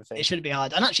overcomplicate everything. It shouldn't be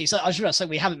hard. And actually, so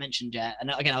we haven't mentioned yet,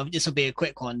 and again, this will be a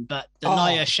quick one, but the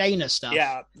Nia Shayna stuff.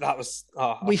 Yeah, that was.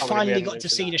 We finally got to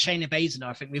see the Shayna Baszler.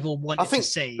 I think we've all wanted to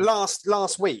see.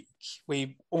 Last week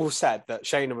we all said that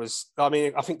Shayna was. I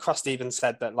mean, I think Krusty even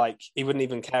said that he wouldn't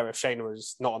even care if Shayna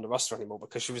was not on the roster anymore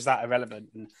because she was that irrelevant.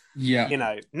 And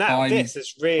now this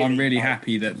is really. I'm really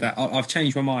happy that I've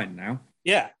changed my mind now.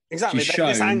 Yeah, exactly. She's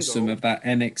shown some of that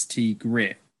NXT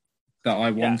grit that I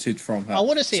wanted from her. I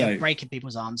want to see her breaking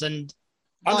people's arms, and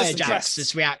Nia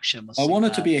Jax's reaction was. I want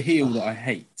her to be a heel that I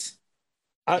hate.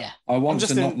 I want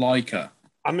to not like her.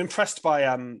 I'm impressed by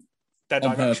their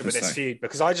direction with this feud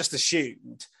because I just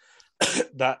assumed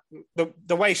that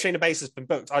the way Shayna Baszler's been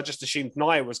booked, I just assumed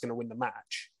Nia was going to win the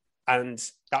match. And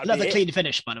another clean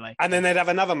finish, by the way. And then they'd have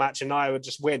another match and Nia would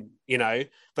just win,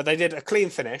 But they did a clean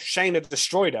finish. Shayna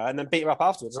destroyed her and then beat her up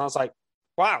afterwards. And I was like,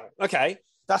 wow, okay,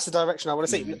 that's the direction I want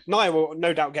to see. Nia will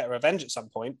no doubt get her revenge at some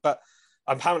point, but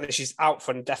apparently she's out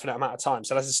for an indefinite amount of time.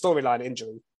 So there's a storyline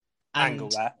injury angle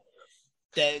there.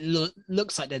 It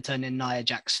looks like they're turning Nia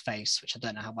Jax's face, which I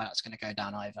don't know how well that's going to go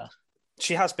down either.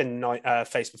 She has been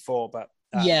face before, but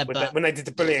when they did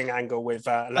the bullying angle with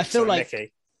Alexa I feel and like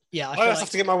Mickey. Yeah, I always have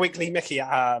to get my weekly Mickey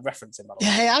reference in. By the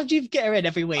way. Yeah, how do you get her in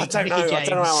every week? I don't know. I don't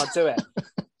know how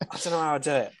I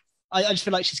do it. I just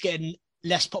feel like she's getting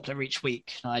less popular each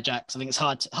week, Nia Jax. I think it's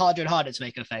harder and harder to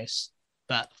make her face,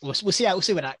 but we'll see how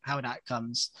that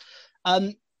comes.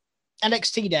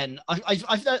 NXT then. I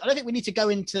don't think we need to go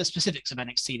into specifics of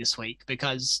NXT this week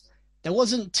because there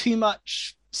wasn't too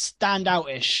much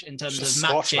standout-ish in terms of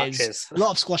matches. A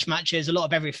lot of squash matches, a lot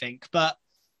of everything. But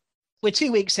we're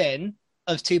 2 weeks in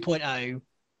of 2.0.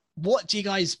 What do you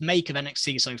guys make of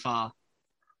NXT so far?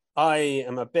 I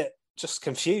am a bit just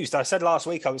confused. I said last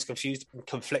week I was confused and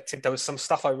conflicted. There was some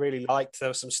stuff I really liked. There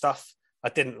was some stuff I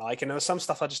didn't like. And there was some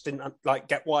stuff I just didn't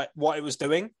get what it was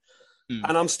doing.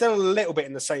 And I'm still a little bit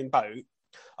in the same boat.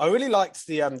 I really liked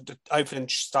the opening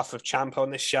stuff of Ciampa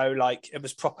on this show. Like it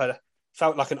was proper,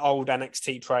 felt like an old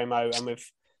NXT promo, and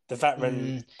with the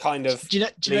veteran kind of do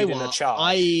you know what? The charge.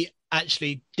 I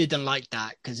actually didn't like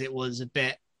that because it was a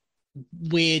bit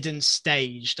weird and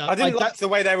staged. I didn't like the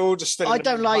way they were all just. I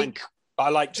don't like. But I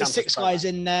like the six guys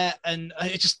in there, and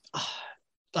it just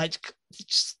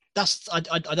that's I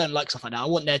don't like stuff like that. I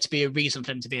want there to be a reason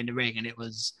for them to be in the ring, and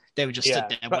they were just stood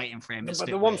there waiting for him. But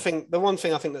the one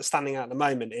thing I think that's standing out at the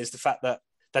moment is the fact that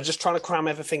they're just trying to cram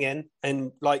everything in,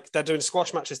 and they're doing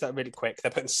squash matches that are really quick.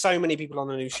 They're putting so many people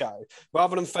on a new show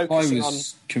rather than focusing on. I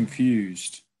was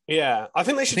confused. Yeah, I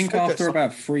think they should. I think after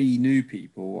about 3 new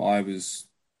people, I was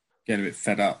getting a bit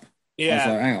fed up. Yeah, I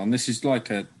was like, hang on, this is like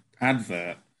an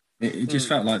advert. It just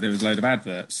felt like there was a load of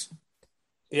adverts.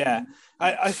 Yeah,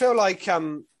 I feel like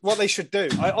what they should do.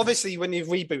 Obviously, when you've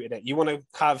rebooted it, you want to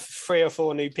have 3 or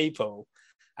 4 new people,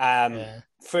 3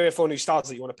 or 4 new stars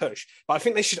that you want to push. But I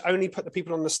think they should only put the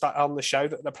people on the show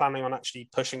that they're planning on actually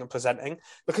pushing and presenting,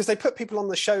 because they put people on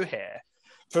the show here.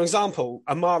 For example,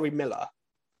 Amari Miller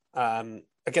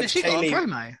against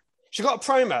Kaylee. She got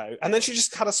a promo, and then she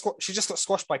just got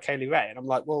squashed by Kaylee Ray, and I'm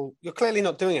like, well, you're clearly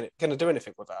not going to do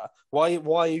anything with her. Why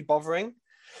are you bothering?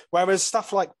 Whereas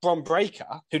stuff like Bron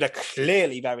Breakker, who they're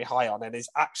clearly very high on and is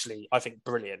actually, I think,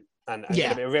 brilliant and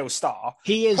going to be a real star.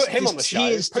 He is. Put him on the show.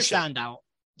 He is the standout.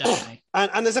 Definitely.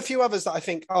 And there's a few others that I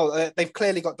think, they've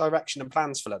clearly got direction and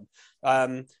plans for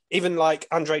them. Even like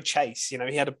Andre Chase, he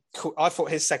had I thought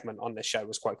his segment on this show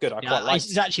was quite good. I quite liked.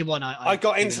 It's actually one I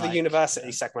got into the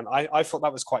university segment. I thought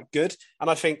that was quite good. And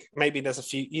I think maybe there's a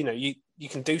few, you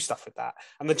can do stuff with that.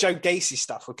 And the Joe Gacy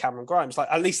stuff with Cameron Grimes,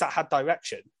 at least that had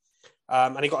direction.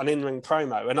 And he got an in-ring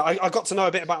promo. And I got to know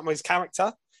a bit about his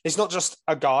character. It's not just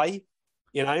a guy,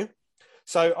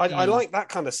 So I like that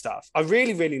kind of stuff. I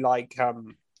really, really like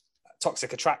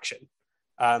Toxic Attraction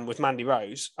with Mandy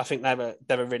Rose. I think they're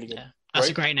a really good. That's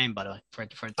a great name, by the way. For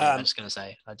I was going to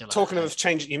say. I do like talking of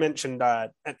changing, you mentioned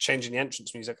changing the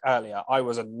entrance music earlier. I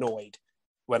was annoyed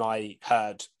when I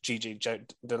heard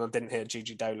didn't hear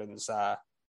Gigi Dolan's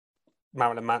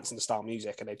Marilyn Manson style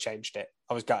music, and they changed it.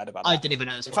 I was gutted about that. I didn't even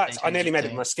notice. In fact, I nearly made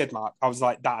it my skid mark. I was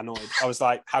like that annoyed. I was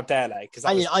like, how dare they? Because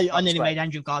I nearly made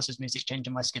Andrew Garza's music change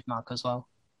in my skid mark as well.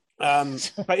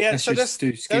 But yeah, so just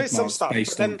do skid marks some stuff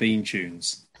based on theme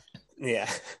tunes. Yeah,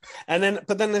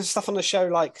 but then there's stuff on the show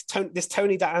like this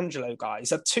Tony D'Angelo guy. He's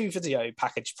had 2 video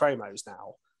package promos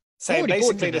now, saying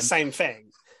basically the same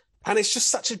thing. And it's just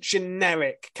such a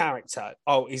generic character.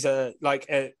 Oh, he's a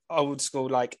old school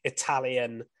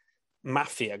Italian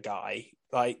mafia guy.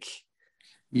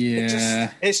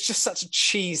 It's just such a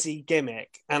cheesy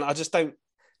gimmick, and I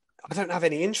don't have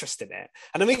any interest in it.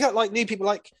 And then we got new people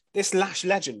like this Lash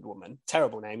Legend woman,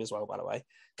 terrible name as well, by the way,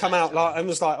 come out and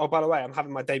was like, oh, by the way, I'm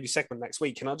having my debut segment next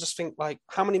week. And I just think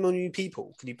how many more new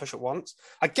people can you push at once?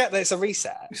 I get that it's a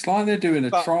reset. It's like they're doing a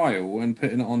trial and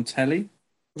putting it on telly.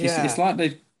 It's like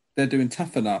they're doing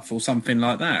Tough Enough or something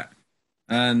like that.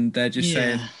 And they're just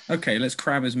saying, okay, let's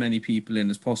cram as many people in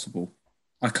as possible.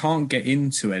 I can't get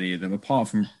into any of them apart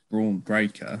from Braun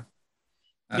Breaker.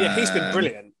 Yeah, he's been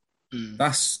brilliant.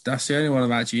 That's the only one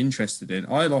I'm actually interested in.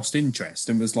 I lost interest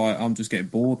and was like, I'm just getting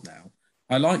bored now.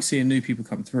 I like seeing new people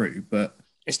come through, but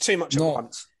it's too much at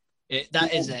once.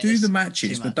 Do the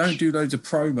matches, but don't do loads of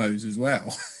promos as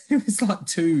well. It's like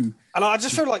too. And I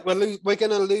just feel like we're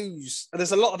going to lose.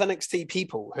 There's a lot of NXT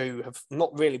people who have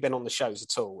not really been on the shows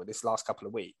at all in this last couple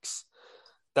of weeks.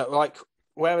 That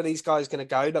where are these guys going to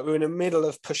go? That we're in the middle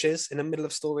of pushes, in the middle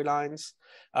of storylines.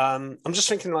 I'm just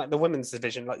thinking the women's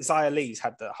division, Xia Li's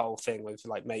had the whole thing with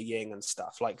Mei Ying and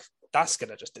stuff. That's going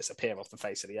to just disappear off the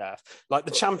face of the earth.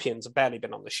 The champions have barely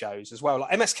been on the shows as well.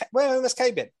 MSK, where have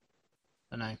MSK been?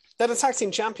 I know. They're the tag team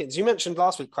champions. You mentioned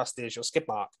last week, Krusty, as your skip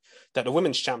mark, that the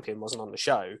women's champion wasn't on the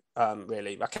show,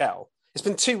 really, Raquel. It's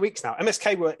been 2 weeks now.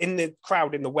 MSK were in the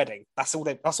crowd in the wedding. That's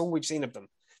all we've seen of them.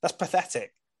 That's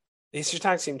pathetic. These are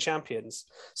tag team champions.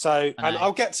 So, and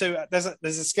I'll get to there's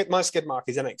a skid. My skid mark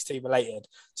is NXT related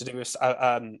to do with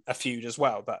a feud as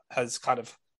well that has kind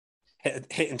of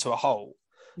hit into a hole.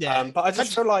 Yeah, but I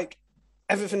just feel like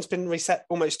everything's been reset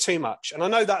almost too much, and I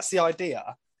know that's the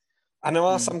idea, and there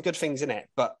are some good things in it,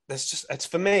 but it's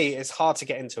for me, it's hard to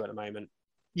get into at the moment.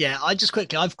 Yeah,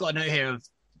 I've got a note here of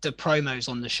the promos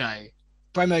on the show,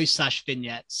 promos /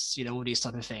 vignettes, all these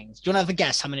type of things. Do you want to have a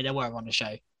guess how many there were on the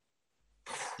show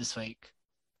this week?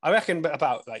 I reckon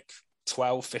about like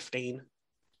 12, 15.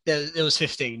 There was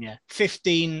 15, yeah.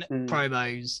 15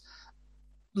 promos.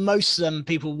 Most of them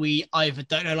people we either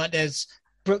don't know, like there's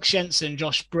Brooks Jensen,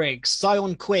 Josh Briggs,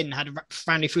 Zion Quinn had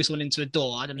Randy threw someone into a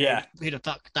door. I don't know who the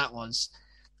fuck that was.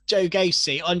 Joe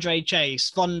Gacy, Andre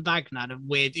Chase, Von Wagner,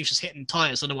 he was just hitting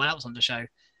tires. I don't know why that was on the show.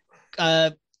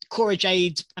 Cora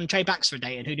Jade and Trey Baxter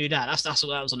dated. Who knew that? That's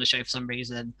what that was on the show for some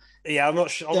reason. Yeah, I'm not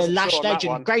sure. The Lash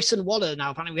legend, Grayson Waller.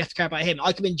 Now apparently we have to care about him.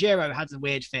 Ikemen Jiro had the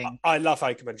weird thing. I love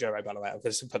Ikemen Jiro, by the way. I'm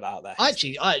just put that out there. I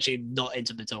actually not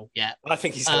into him at all yet. I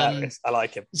think he's hilarious. I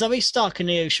like him. Zoe Stark and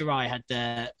Io Shirai had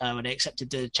when they accepted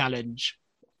the challenge,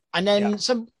 and then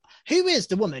who is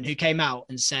the woman who came out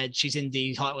and said she's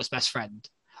Indy Hartwell's best friend?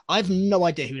 I have no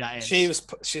idea who that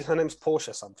is. Her name's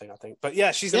Portia something, I think. But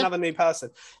yeah, she's another new person.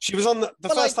 She was on the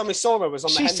first time we saw her was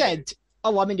on. She said,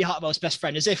 "Oh, I'm Indy Hartwell's best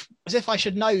friend," as if I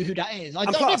should know who that is. I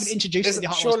don't even introduce Indy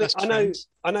Hartwell's best friend.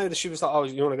 I know that she was like, "Oh,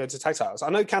 you want to go to tag titles?" I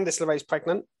know Candice LeRae's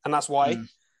pregnant, and that's why.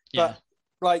 But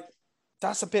like,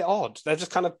 that's a bit odd. They're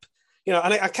just kind of, and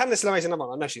Candice LeRae's another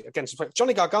one. I know she's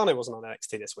Johnny Gargano wasn't on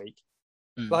NXT this week.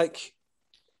 Like,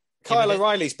 Kyle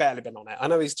O'Reilly's barely been on it. I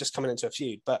know he's just coming into a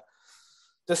feud, but.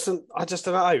 I just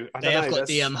don't know. They have got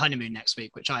the honeymoon next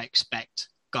week, which I expect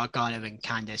Gargano and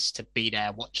Candice to be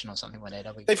there watching or something.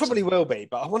 They probably will be,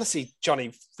 but I want to see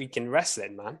Johnny freaking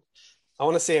wrestling, man. I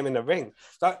want to see him in the ring.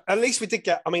 But at least we did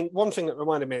get. I mean, one thing that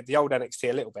reminded me of the old NXT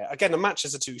a little bit. Again, the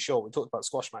matches are too short. We talked about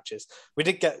squash matches. We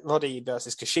did get Roddy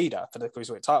versus Kushida for the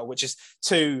Cruiserweight title, which is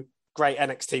two great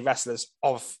NXT wrestlers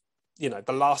of the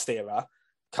last era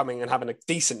coming and having a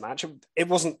decent match. It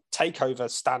wasn't takeover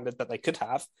standard that they could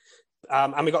have.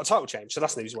 And we got a title change, so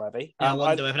that's newsworthy. I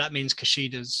wonder if that means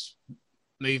Kushida's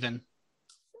moving.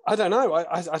 I don't know.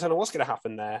 I don't know what's going to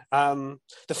happen there.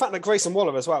 The fact that Grayson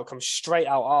Waller as well comes straight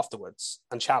out afterwards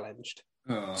and challenged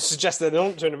suggests that they're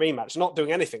not doing a rematch, not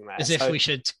doing anything there. As if we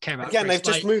should care about. Again, they've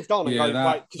just moved on and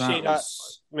Kushida,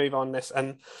 move on this.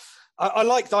 And I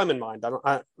like Diamond Mine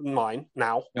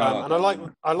now, and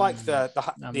I like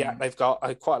the act they've got.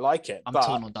 I quite like it. I'm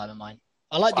torn on Diamond Mine.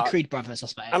 I like the Creed brothers, I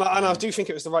suppose. And I do think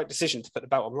it was the right decision to put the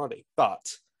belt on Roddy,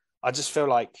 but I just feel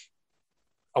like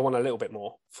I want a little bit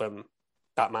more from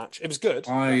that match. It was good.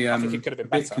 I think it could have been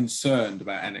better. A bit concerned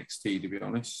about NXT, to be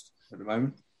honest, at the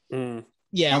moment.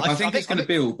 Yeah, I think it's going to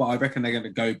build, but I reckon they're going to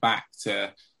go back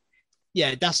to...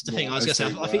 Yeah, that's the thing I was going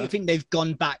to say. I think they've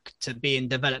gone back to being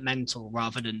developmental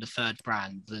rather than the third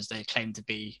brand, as they claim to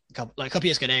be. A couple of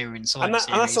years ago, they were in Science Series.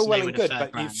 And that's all well and good,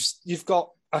 but you've got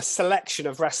a selection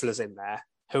of wrestlers in there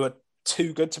who are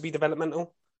too good to be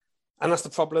developmental. And that's the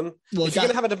problem. Well, if you're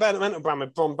going to have a developmental brand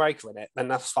with Bron Breakker in it, then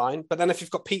that's fine. But then if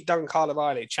you've got Pete Dunne, Kyle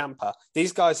O'Reilly, Ciampa,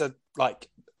 these guys are like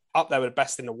up there with the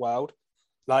best in the world.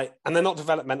 Like, and they're not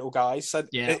developmental guys. So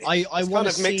yeah, I want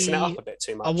to mixing it up a bit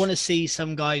too much. I want to see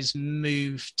some guys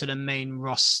move to the main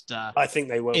roster. I think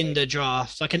they will in the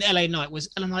draft. Like an LA Knight. Was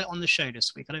LA Knight on the show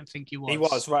this week? I don't think he was. He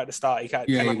was right at the start. He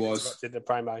was. Did the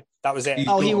promo. That was it.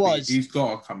 He was. He's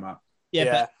got to come up.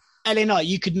 Yeah. But LA Knight,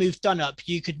 you could move Dunn up.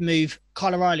 You could move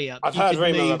Kyle O'Reilly up. I've heard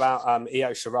rumor about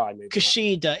Io Shirai moving.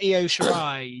 Kushida, Io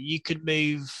Shirai. You could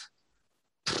move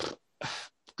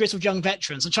Grizzled Young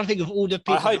Veterans. I'm trying to think of all the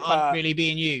people that aren't really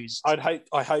being used. I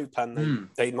hope, and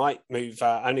they might move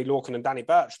Oney Lorcan and Danny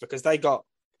Burch because they got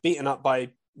beaten up by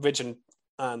Ridge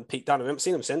and Pete Dunne. I haven't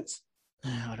seen them since.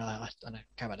 I don't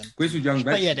care about them. Grizzled Young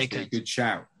Veterans is a good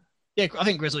shout. Yeah, I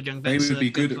think Grizzled Young Veterans. They would be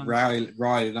good at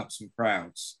riling up some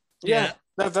crowds. Yeah,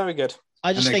 they're very good.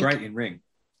 I just think they're great in ring.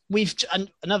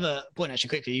 Another point actually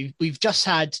quickly. We've just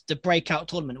had the breakout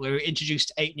tournament where we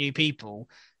introduced 8 new people.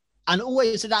 And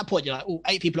always at that point, you're like,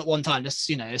 8 people at one time. Just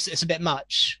it's a bit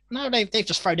much. No, they've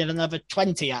just thrown in another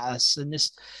 20 at us, and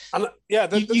this. And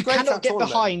you cannot get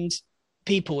behind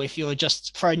people if you're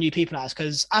just throwing new people at us.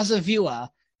 Because as a viewer,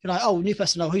 you're like, new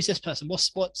person. Oh, who's this person? What?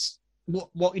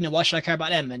 Why should I care about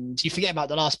them? And you forget about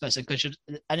the last person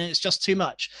and it's just too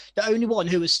much. The only one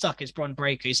who was stuck is Bron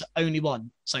Breakker. He's the only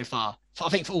one so far. I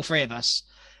think for all 3 of us,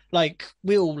 like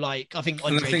we all like. I think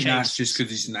Andre Chase. That's just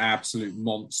because he's an absolute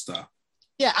monster.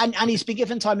 Yeah, and he's been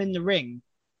given time in the ring.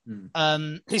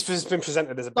 He's been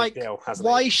presented as a big deal, hasn't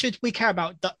he? Why should we care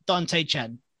about Dante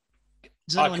Chen?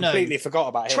 I completely forgot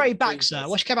about him. Trey Baxter.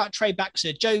 What you care about Trey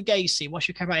Baxter? Joe Gacy. What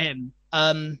you care about him?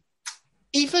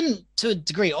 Even to a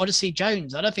degree, Odyssey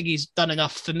Jones. I don't think he's done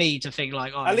enough for me to think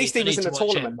like. At least he was in the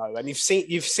tournament though, and you've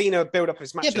seen a build up of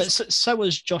his matches. Yeah, but so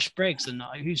was Josh Briggs, and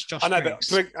who's Josh? I know, Briggs?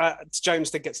 but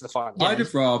Jones did get to the final. Yeah. I'd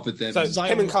have rather them. So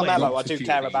him and Carmelo, I do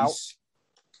care about.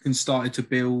 And started to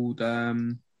build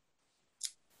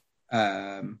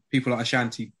people like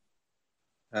Ashanti.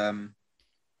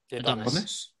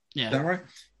 Adonis. Yeah. Is that right?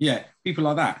 Yeah, people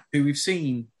like that who we've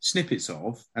seen snippets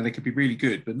of, and they could be really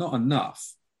good, but not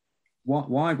enough.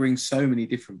 Why bring so many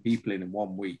different people in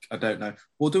 1 week? I don't know.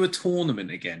 Or do a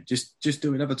tournament again. Just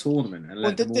do another tournament and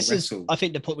let them all wrestle. I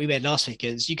think the point we made last week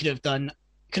is you could have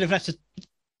left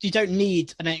you don't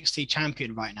need an NXT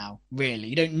champion right now, really.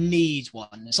 You don't need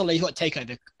one. It's not like you've got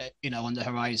TakeOver, on the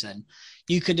horizon.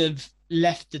 You could have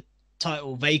left the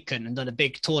title vacant and done a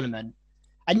big tournament.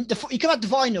 And you could have had the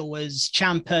final as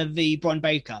Ciampa v Bron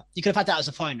Breakker. You could have had that as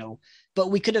a final. But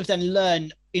we could have then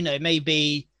learned,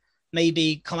 maybe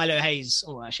Carmelo Hayes,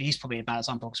 or actually he's probably a bad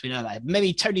example because we know that.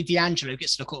 Maybe Tony D'Angelo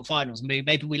gets to the quarterfinals.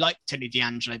 Maybe we like Tony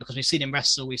D'Angelo because we've seen him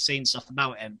wrestle, we've seen stuff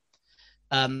about him.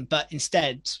 But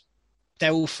instead,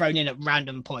 they're all thrown in at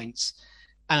random points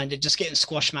and they're just getting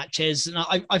squash matches. And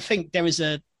I think there is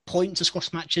a point to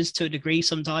squash matches to a degree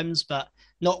sometimes, but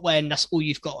not when that's all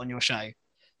you've got on your show.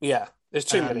 Yeah, there's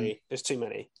too many. There's too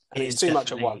many. And it's too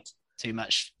much at once. Too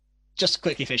much. Just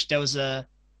quickly, Fish, there was a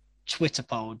Twitter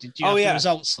poll. Did you have the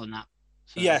results on that?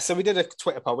 Yeah, so we did a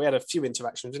Twitter poll. We had a few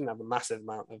interactions. We didn't have a massive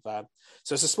amount of...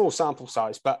 so it's a small sample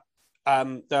size, but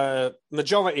the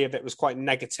majority of it was quite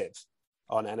negative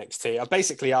on NXT. I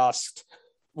basically asked,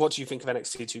 what do you think of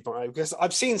NXT 2.0?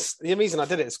 Because the reason I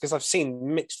did it is because I've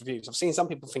seen mixed reviews. I've seen some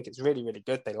people think it's really, really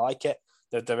good. They like it,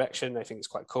 the direction. They think it's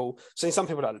quite cool. I've seen some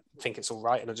people that think it's all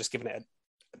right and are just giving it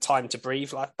a time to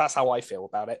breathe. Like, that's how I feel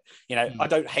about it. I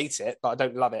don't hate it, but I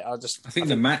don't love it. I think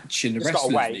the match and the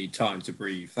wrestlers need time to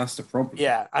breathe. That's the problem.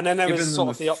 Yeah, and then there was sort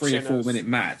of the option 3 or 4 minute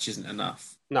match isn't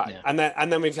enough. No, yeah. and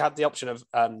then we've had the option of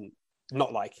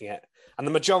not liking it, and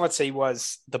the majority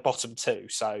was the bottom two.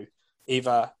 So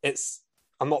either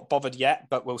I'm not bothered yet,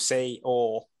 but we'll see,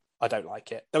 or I don't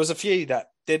like it. There was a few that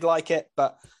did like it,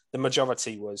 but the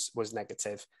majority was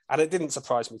negative, and it didn't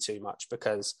surprise me too much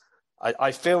because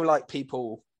I feel like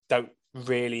people don't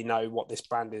really know what this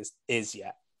brand is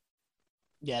yet.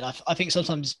 Yeah, I think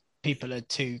sometimes people are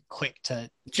too quick to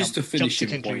just a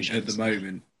finishing point at the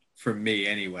moment from me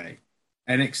anyway.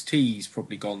 NXT's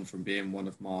probably gone from being one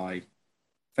of my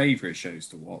favourite shows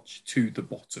to watch to the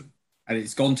bottom, and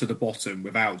it's gone to the bottom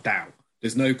without doubt.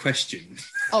 There's no question.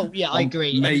 Oh yeah, I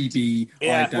agree. Maybe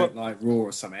I don't like Raw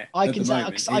or something. I can set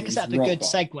up a good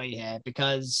segue here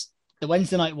because the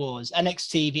Wednesday Night Wars,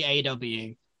 NXT v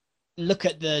AEW. Look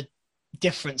at the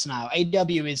difference now.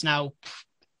 AEW is now,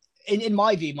 in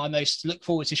my view, my most look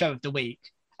forward to show of the week,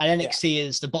 and NXT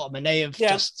is the bottom, and they have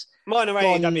just mine are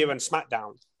AEW and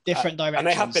SmackDown. Different directions, and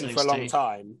they have been for a long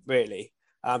time, really.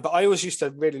 But I always used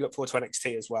to really look forward to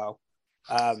NXT as well.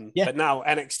 But now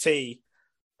NXT,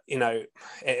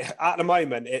 at the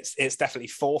moment, it's definitely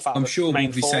fourth. I'm sure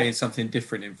we'll be saying something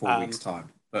different in 4 weeks' time.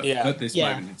 But at this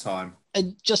moment in time,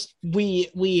 and just we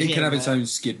it can have its own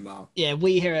skid mark. Yeah,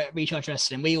 we here at Recharge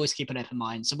Wrestling, we always keep an open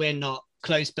mind, so we're not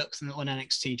closed books on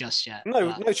NXT just yet.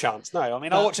 No chance. No, I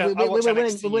mean, I watch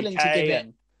NXT. We're willing to give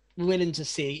it. We're willing to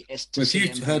see. If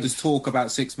you heard us talk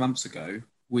about 6 months ago,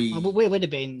 we would have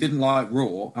been didn't like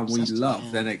Raw, and we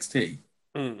loved NXT.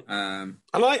 And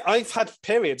I've had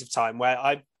periods of time where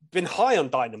I've been high on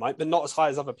Dynamite, but not as high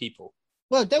as other people.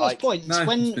 Well, there was points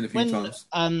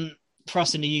when for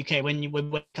us in the UK, when you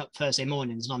would wake up Thursday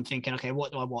mornings and I'm thinking, okay,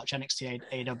 what do I watch? NXT,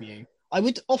 AEW. I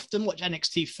would often watch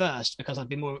NXT first because I'd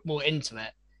be more into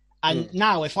it. And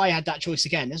now, if I had that choice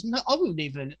again,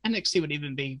 NXT would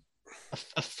even be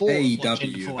a thought.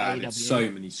 AEW have added so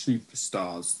many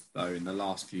superstars though in the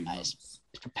last few months.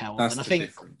 It's propelled, that's and the I think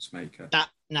difference maker. That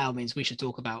now means we should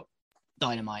talk about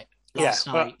Dynamite. Last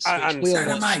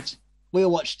night, we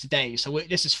all watched today, so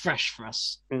this is fresh for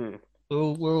us.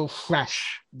 We're all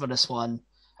fresh for this one.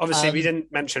 Obviously, we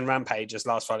didn't mention Rampage as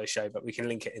last Friday's show, but we can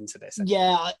link it into this.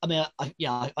 Yeah,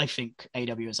 I think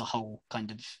AEW as a whole I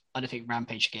don't think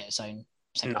Rampage should get its own.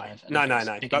 No.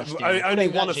 But only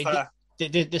one of the...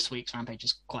 This week's Rampage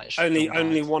is quite a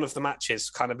only one of the matches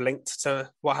kind of linked to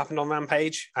what happened on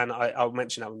Rampage, and I'll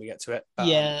mention that when we get to it.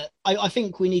 I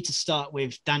think we need to start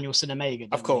with Danielson Omega.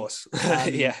 Of course,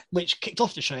 which kicked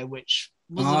off the show, which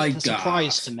was a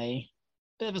surprise to me.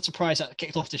 Bit of a surprise that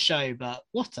kicked off the show, but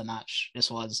what a match this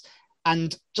was.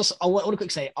 And I want to quickly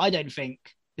say, I don't think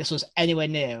this was anywhere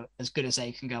near as good as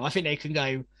they can go. I think they can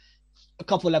go a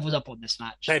couple of levels up on this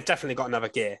match. They've definitely got another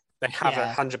gear. They have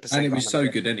 100%. And it was so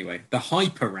good anyway. The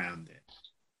hype around it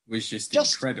was just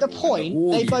incredible. The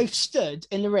point, they both stood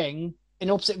in the ring in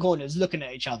opposite corners looking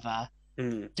at each other.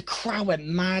 The crowd went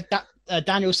mad. That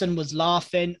Danielson was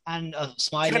laughing and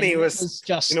smiling. Kenny was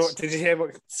just... You know what? Did you hear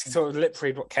what sort of lip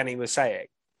read what Kenny was saying?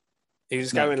 He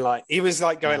was going like,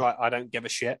 I don't give a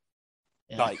shit.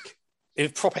 Yeah. Like, he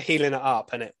was proper healing it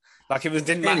up, and it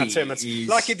didn't matter to him.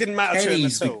 Like it didn't matter to him at all.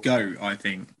 Kenny's the GOAT, I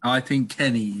think. I think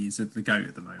Kenny is the GOAT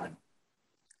at the moment.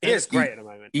 He is great at the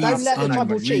moment. Don't let the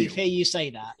Tribal Chief hear you say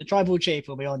that. The Tribal Chief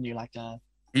will be on you like a...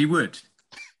 He would.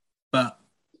 But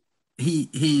he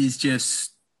is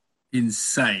just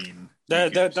insane. They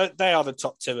are the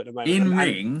top two at the moment. In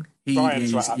ring, he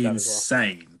is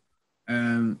insane.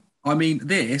 I mean,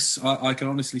 I can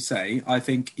honestly say, I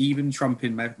think even Trump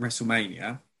in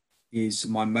WrestleMania is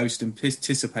my most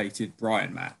anticipated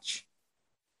Bryan match.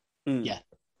 Yeah.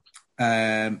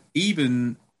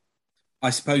 Even, I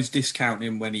suppose,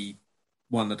 discounting when he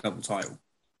won the double title.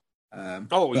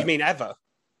 You mean ever?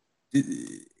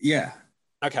 Yeah.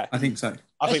 Okay. I think so.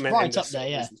 I think right up there,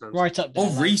 yeah. Right up there.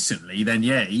 Recently, then,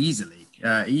 yeah, easily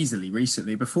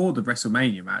recently. Before the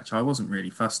WrestleMania match, I wasn't really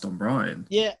fussed on Bryan.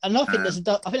 Yeah, and I think there's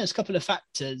a couple of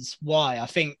factors why. I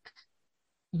think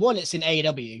one, it's in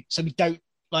AEW, so we don't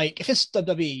like if it's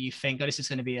WWE, you think, this is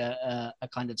going to be a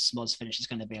kind of smoz finish. It's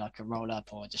going to be like a roll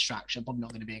up or a distraction. Probably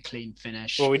not going to be a clean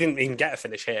finish. Well, we didn't even get a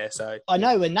finish here, so I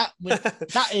know, and that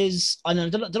is. I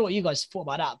don't know what you guys thought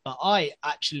about that, but I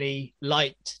actually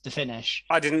liked the finish.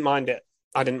 I didn't mind it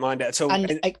at all.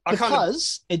 And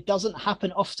because it doesn't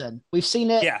happen often. We've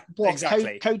seen it. Yeah,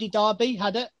 exactly. Cody Darby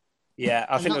had it. Yeah,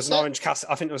 I think it was an Orange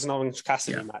Cassidy. I think it was an Orange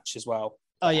Cassidy match as well.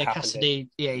 Oh yeah, Cassidy.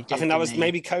 Yeah, he did, I think that was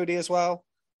maybe Cody as well.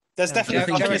 There's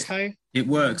definitely Jericho. It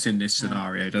works in this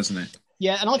scenario, doesn't it?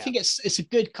 Yeah, and I think it's a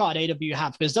good card AEW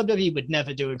have because WWE would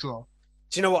never do a draw.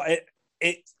 Do you know what?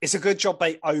 It's a good job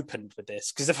they opened with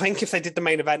this because I think if they did the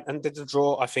main event and did the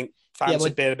draw, I think fans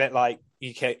would be a bit like,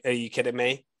 "Are you kidding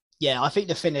me?" Yeah, I think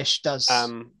the finish does.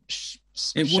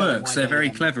 It works. They're very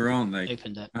clever, aren't they?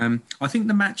 Opened it. I think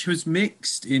the match was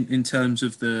mixed in terms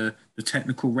of the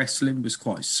technical wrestling was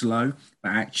quite slow,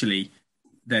 but actually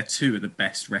they're two of the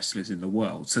best wrestlers in the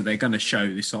world, so they're going to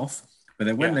show this off. But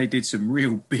then when they did some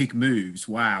real big moves,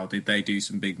 wow, did they do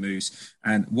some big moves.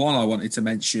 And one I wanted to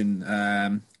mention,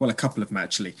 a couple of them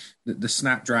actually, the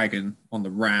Snapdragon on the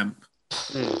ramp.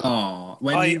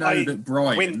 That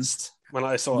Bryan winced when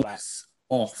I saw that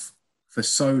off for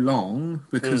so long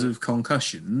because of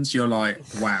concussions, you're like,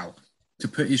 wow, to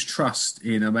put his trust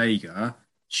in Omega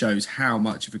shows how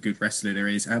much of a good wrestler there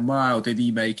is. And wow, did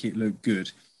he make it look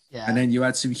good. Yeah. And then you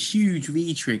had some huge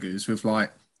V-triggers with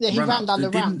like... Yeah, he ran down the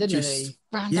ramp, didn't he?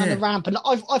 Ran down the ramp. And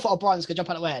I thought Bryan's going to jump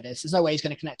out of the way of this. There's no way he's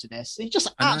going to connect to this. He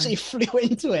just absolutely flew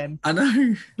into him. I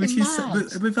know. Which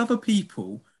is, with other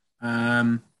people,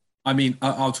 I mean,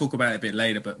 I'll talk about it a bit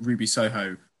later, but Ruby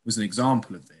Soho was an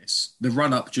example of this. The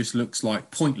run-up just looks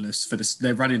like pointless.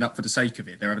 They're running up for the sake of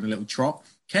it. They're having a little trot.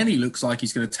 Kenny looks like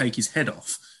he's going to take his head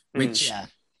off, which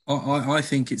I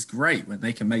think it's great when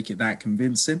they can make it that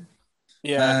convincing.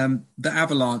 Yeah. The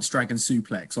Avalanche Dragon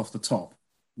Suplex off the top.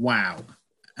 Wow.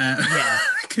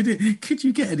 Could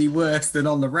you get any worse than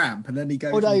on the ramp? And then he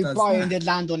goes. Although Bryan did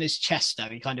land on his chest, though,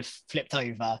 he kind of flipped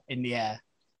over in the air.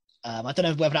 I don't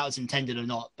know whether that was intended or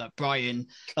not, but Bryan,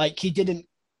 he didn't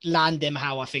land him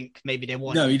how I think maybe they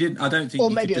wanted. No, he didn't. I don't think. Or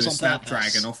you maybe could it was do a on purpose.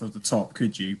 Snapdragon off of the top,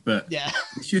 could you? But yeah,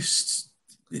 it's just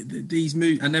these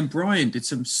moves. And then Bryan did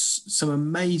some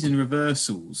amazing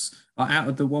reversals out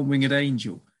of the One-Winged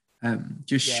Angel.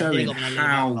 Showing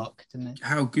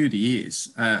how good he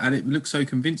is, and it looks so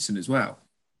convincing as well.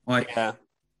 I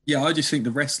just think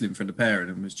the wrestling from the pair of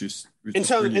them was just in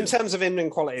terms of in-ring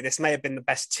quality. This may have been the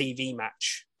best TV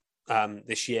match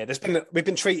this year. We've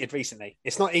been treated recently.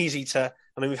 It's not easy to.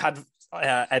 I mean, we've had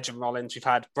Edge and Rollins, we've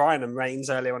had Bryan and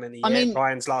Reigns earlier on in the year. I mean,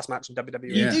 Bryan's last match in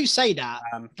WWE. You do say that,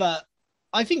 but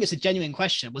I think it's a genuine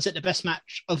question. Was it the best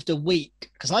match of the week?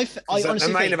 Because I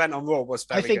honestly the main event on Raw was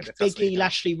very good. I think Big E,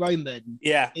 Lashley, Roman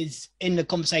is in the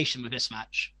conversation with this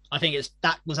match. I think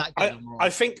that good on Raw. I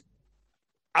think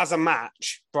as a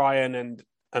match, Bryan and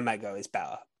Omega is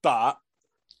better. But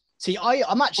see,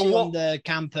 I'm actually on the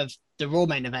camp of the Raw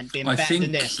main event being better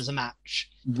than this as a match.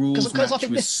 Because I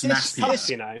think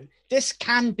this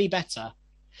can be better.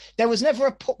 There was never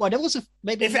a point. Well, there was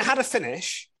maybe if it had a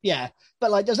finish. Yeah, but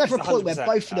there was never a point where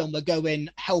both of them were going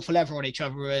hell for leather on each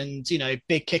other and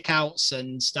big kickouts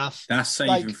and stuff. That's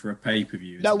saving for a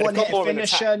pay-per-view. No one hit a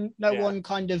finish and no one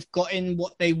kind of got in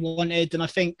what they wanted. And I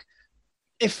think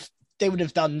if they would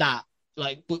have done that,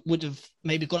 would have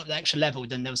maybe gone up the extra level,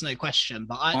 then there was no question.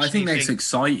 But I think that's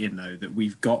exciting though that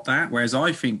we've got that. Whereas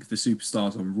I think the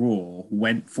superstars on Raw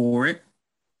went for it.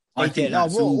 I think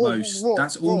that's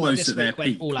almost at their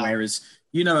peak. Whereas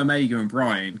Omega and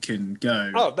Bryan can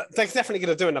go. Oh, they're definitely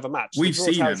going to do another match. We've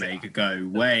seen Omega go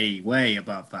way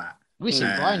above that. We've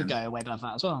seen Bryan go way above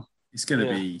that as well. It's going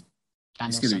to be.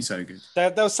 It's going to be so good.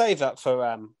 They'll save that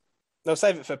for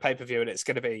pay-per-view, and it's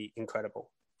going to be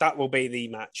incredible. That will be the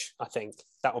match. I think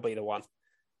that will be the one.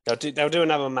 They'll do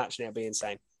another match, and it'll be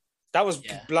insane. That was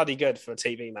bloody good for a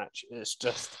TV match. It's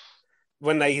just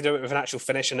when they do it with an actual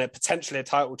finish and potentially a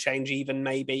title change, even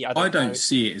maybe. I don't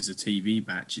see it as a TV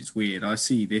match. It's weird. I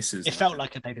see this as. It felt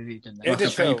like a pay-per-view, didn't it?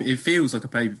 It feels like a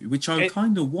pay-per-view, which I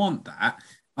kind of want that.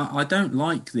 I don't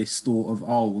like this thought of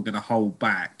we're going to hold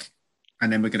back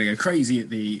and then we're going to go crazy at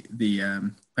the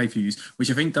pay-per-views,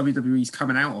 which I think WWE's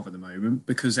coming out of at the moment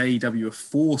because AEW are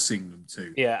forcing them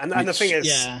to. Yeah, and the thing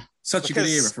is, such a good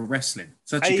era for wrestling.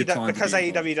 Such a good time because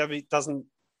AEW doesn't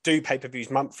do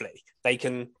pay-per-views monthly. They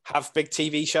can have big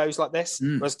TV shows like this,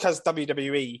 whereas because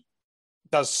WWE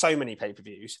does so many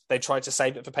pay-per-views, they try to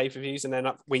save it for pay-per-views and then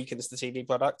that weakens the TV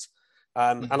product.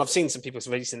 And I've seen some people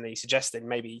recently suggesting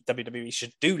maybe WWE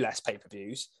should do less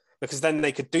pay-per-views because then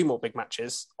they could do more big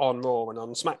matches on Raw and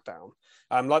on SmackDown.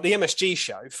 Like the MSG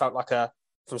show from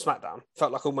SmackDown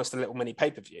felt like almost a little mini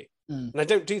pay-per-view. And they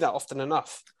don't do that often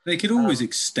enough. They could always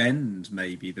extend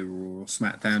maybe the Raw or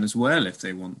SmackDown as well if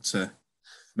they want to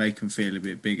make them feel a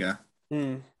bit bigger.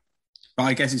 But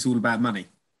I guess it's all about money.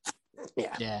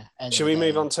 Yeah. Should we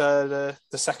move on to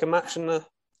the second match in the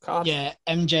card? Yeah,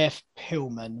 MJF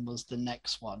Pillman was the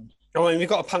next one. Oh, and we've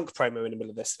got a Punk promo in the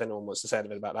middle of this, if anyone wants to say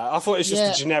anything about that. I thought it was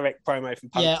just a generic promo from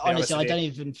Punk. Yeah, honestly,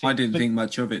 I didn't think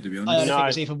much of it, to be honest. I don't think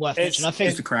it's even worth mentioning. I think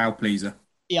it's a crowd pleaser.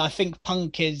 Yeah, I think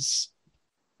Punk was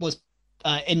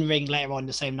in ring later on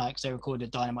the same night because they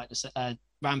recorded Dynamite,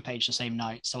 Rampage the same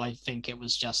night. So I think it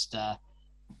was just to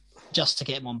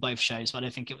get him on both shows, but I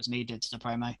don't think it was needed to the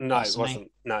promo. No, it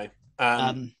wasn't. No.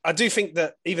 I do think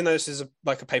that even though this is a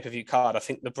pay-per-view card, I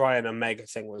think the Bryan and Omega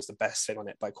thing was the best thing on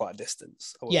it by quite a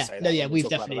distance. We've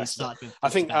definitely started with I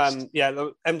think,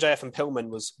 the MJF and Pillman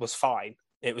was fine.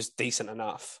 It was decent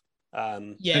enough.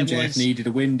 MJF needed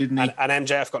a win, didn't he? And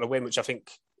MJF got a win, which I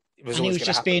think was and always he was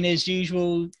just being his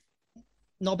usual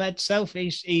knobhead self.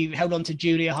 He held on to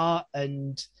Julia Hart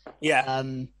and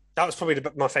that was probably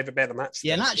my favourite bit of the match.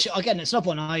 Yeah, and actually, again, it's another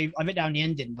one. I wrote down the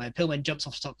ending where Pillman jumps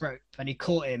off the top rope and he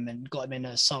caught him and got him in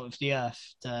a salt of the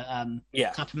earth to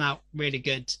tap him out. Really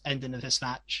good ending of this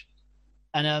match.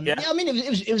 And I mean,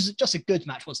 it was just a good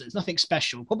match, wasn't it? It's nothing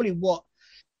special. Probably what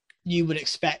you would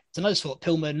expect. And I just thought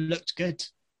Pillman looked good.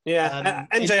 Yeah,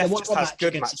 MJF just has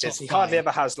good matches. He hardly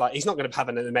ever has he's not going to have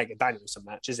an Omega Danielson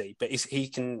match, is he? But he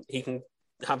can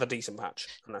have a decent match.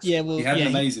 He had an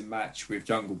amazing match with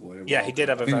Jungle Boy. Yeah, he did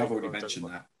have I think I've already mentioned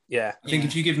that. Yeah. I think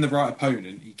if you give him the right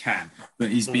opponent, he can.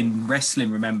 But he's been wrestling,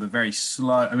 remember, very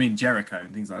slow. I mean, Jericho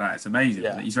and things like that. It's amazing.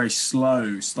 Yeah. He's very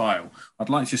slow style. I'd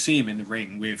like to see him in the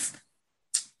ring with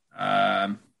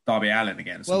Darby Allin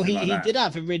again. Well, he did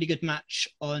have a really good match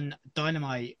on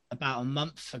Dynamite about a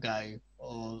month ago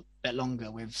or a bit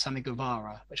longer with Sammy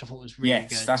Guevara, which I thought was really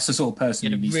good. Yes, that's the sort of person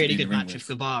he had a really good match with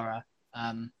Guevara.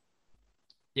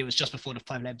 It was just before the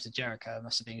 5 Labs of Jericho. It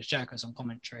must have been because Jericho's on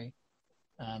commentary.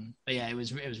 But yeah, it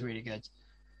was really good.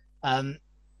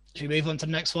 Should we move on to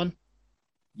the next one?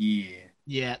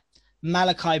 Yeah.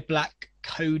 Malachi Black,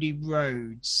 Cody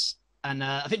Rhodes. And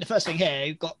I think the first thing here,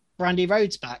 you've got Brandy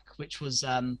Rhodes back, which was...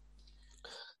 my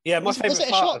favourite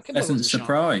part. That's a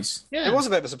surprise. Yeah. It was a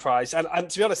bit of a surprise. And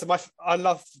to be honest, I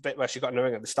love the bit where she got in the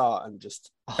ring at the start and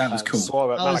just... That was cool.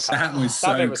 Swore at Malachi.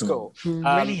 That bit was cool.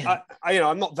 Brilliant.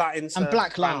 I'm not that into and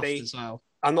Black Brandy as well.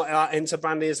 I'm not that into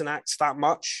Brandy as an act that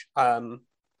much. I'm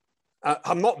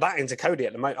not that into Cody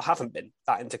at the moment. I haven't been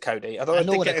that into Cody. I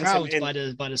know the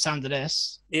crowd by the sound of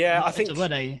this. Yeah, I think his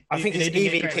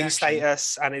EVP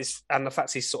status and the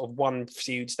fact he's sort of won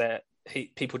feuds that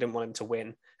people didn't want him to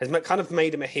win has kind of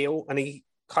made him a heel, and he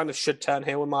kind of should turn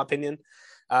heel in my opinion.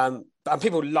 And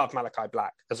people love Malachi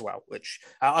Black as well, which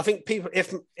I think people,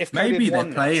 if maybe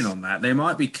they're playing on that, they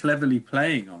might be cleverly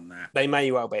playing on that. They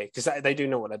may well be because they do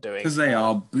know what they're doing because they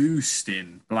are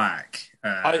boosting Black.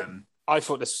 I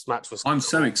thought this match was. I'm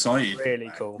so excited.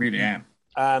 Really cool. Really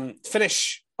am.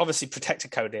 Finish obviously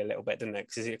protected Cody a little bit, didn't it?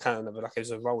 Because it kind of it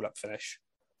was a roll up finish.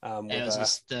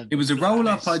 It was a roll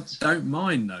up. I don't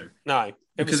mind though. No,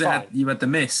 because you had the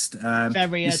mist.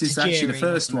 This is actually the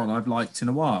first one I've liked in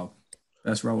a while.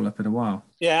 First roll up in a while.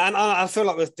 Yeah, and I feel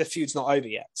like the feud's not over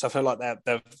yet. So I feel like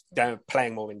they're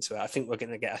playing more into it. I think we're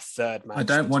going to get a third match. I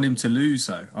don't want him to lose,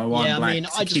 though. I want Black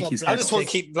to kick his head off. I just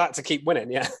want Black to keep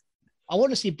winning, yeah. I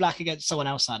want to see Black against someone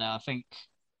else out there, I think.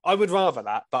 I would rather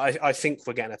that, but I think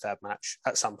we're getting a third match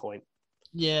at some point.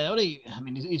 Yeah,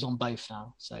 he's on both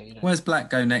now. So Where's Black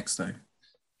go next, though?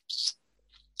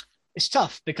 It's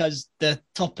tough because the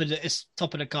top of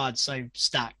the card's so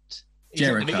stacked. He's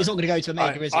not going to go to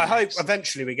Omega, is he? I hope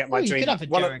eventually we get my dream.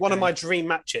 One of my dream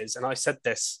matches, and I said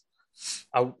this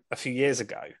a few years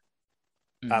ago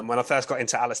when I first got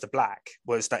into Aleister Black,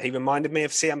 was that he reminded me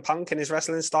of CM Punk in his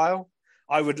wrestling style.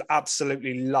 I would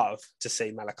absolutely love to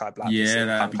see Malachi Black. Yeah,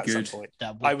 that'd be good.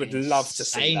 I would love to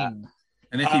see that.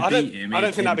 And if you beat him, I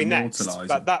don't think that'd be next,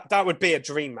 but that would be a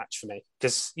dream match for me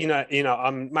because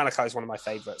Malachi is one of my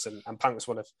favourites, and Punk's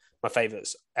one of my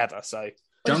favourites ever. So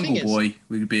Jungle Boy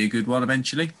would be a good one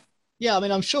eventually. Yeah, I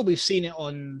mean, I'm sure we've seen it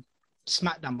on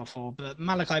SmackDown before, but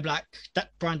Malachi Black,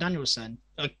 Bryan Danielson,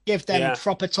 give them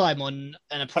proper time on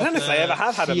and a proper. I don't know if they ever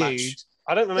have had a match.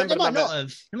 I don't remember. They might not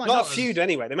have. Not a feud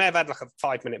anyway. They may have had like a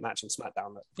 5-minute match on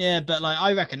SmackDown. Yeah, but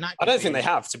I reckon that. I don't think they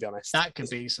have, to be honest. That could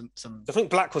be some. I think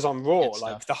Black was on Raw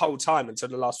the whole time until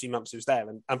the last few months he was there,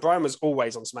 and Bryan was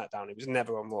always on SmackDown. He was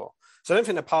never on Raw. So I don't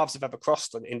think the paths have ever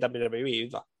crossed in WWE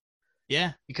either.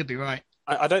 Yeah, you could be right.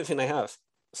 I don't think they have.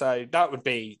 So that would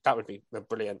be a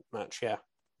brilliant match. Yeah.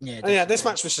 Yeah. And this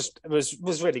match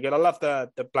was really good. I love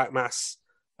the Black Mass.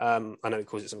 I know he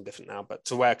calls it something different now, but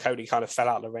to where Cody kind of fell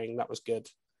out of the ring, that was good.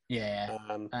 Yeah.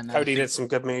 Cody did some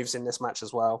good moves in this match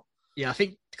as well. Yeah, I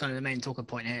think kind of the main talking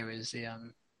point here is the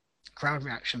crowd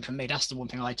reaction. For me, that's the one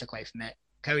thing I took away from it.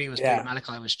 Cody was booed,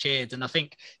 Malachi was cheered, and I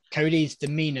think Cody's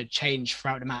demeanor changed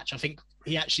throughout the match. I think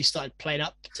he actually started playing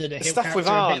up to the heel stuff with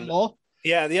character Arn a bit more.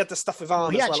 Yeah, he had the stuff with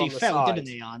Arn. He as well actually on the fell, side. didn't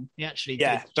he, Arn? He actually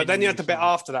did, but then you had the bit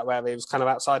after that where he was kind of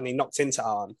outside and he knocked into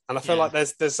Arn. And I feel like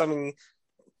there's something.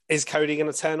 Is Cody going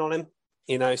to turn on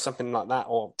him? Something like that,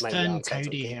 or maybe turn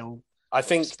Cody heel. I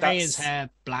think spray his hair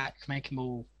black, make him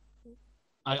all.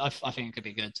 I think it could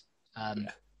be good.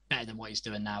 Better than what he's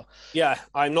doing now. Yeah,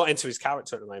 I'm not into his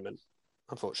character at the moment,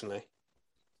 unfortunately.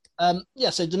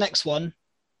 So the next one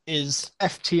is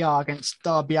FTR against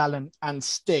Darby Allin and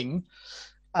Sting,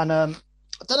 and I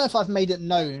don't know if I've made it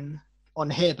known on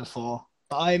here before,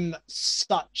 but I'm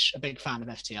such a big fan of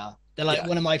FTR. They're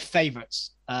one of my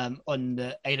favourites on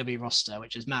the AEW roster,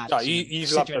 which is mad. No,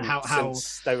 you've loved them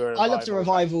since they were. I loved the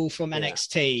revival from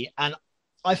NXT, and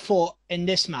I thought in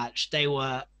this match they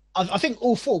were. I think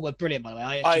all four were brilliant, by the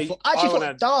way. I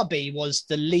thought Darby was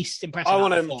the least impressive. I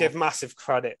want to give massive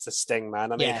credit to Sting,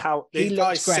 man. I mean, how the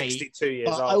guy's 62 years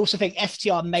old. I also think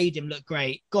FTR made him look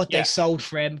great. God, they sold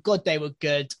for him. God, they were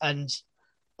good. And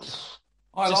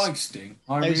I like Sting.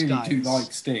 I really do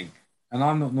like Sting. And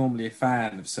I'm not normally a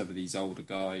fan of some of these older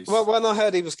guys. Well, when I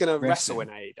heard he was going to wrestle in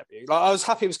AEW, I was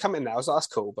happy he was coming there. I was like, that's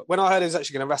cool. But when I heard he was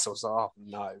actually going to wrestle, I was like, oh,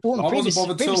 no. Well, I wasn't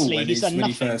bothered at all when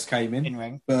he first came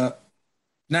in. But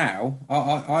now,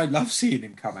 I love seeing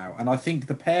him come out. And I think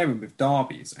the pairing with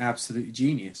Darby is absolutely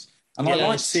genius. And I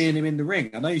like seeing him in the ring.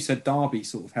 I know you said Darby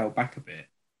sort of held back a bit.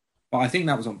 But I think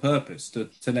that was on purpose, to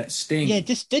let Sting... Yeah,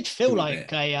 this did feel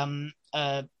like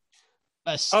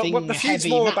a Sting the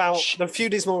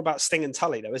feud is more about Sting and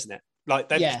Tully, though, isn't it? Like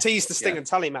they teased the Sting and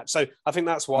Tully match, so I think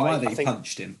that's why I think he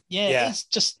punched him. Yeah, it's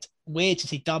just weird to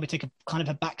see Darby take a kind of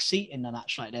a back seat in a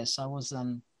match like this. I was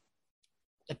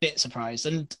a bit surprised,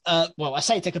 and I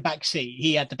say take a back seat.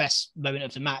 He had the best moment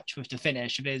of the match with the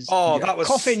finish of his that was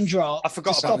coffin drop. I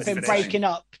forgot to about stop him breaking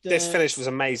up. This finish was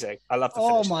amazing. I love the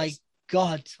finish. Oh my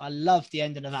god, I love the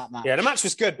ending of that match. Yeah, the match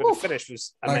was good, but the finish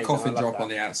was amazing. That coffin drop on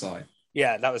the outside.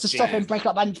 Yeah, that was to stop him break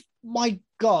up. And my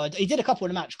God, he did a couple of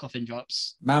the match coffin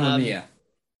drops. Mamma mia.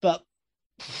 But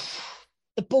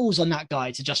the balls on that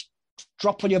guy to just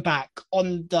drop on your back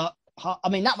on the... I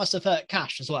mean, that must have hurt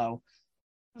Cash as well.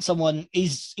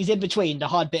 He's in between the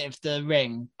hard bit of the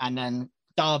ring and then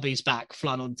Darby's back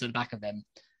flung onto the back of him.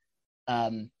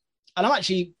 And I'm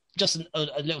actually, just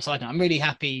a little side note, I'm really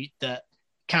happy that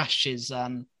Cash is...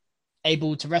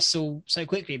 able to wrestle so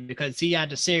quickly because he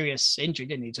had a serious injury,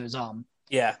 didn't he, to his arm?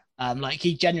 Yeah.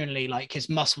 He genuinely, his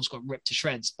muscles got ripped to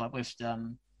shreds, but with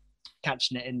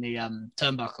catching it in the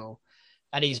turnbuckle,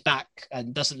 and he's back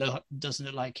and doesn't look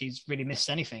like he's really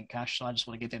missed anything. Cash, so I just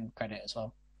want to give him credit as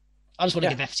well. I just want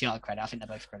to give FTR credit. I think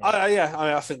they're both credit.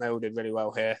 I think they all did really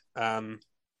well here.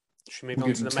 Should we move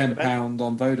on to the main event? £10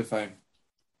 on Vodafone.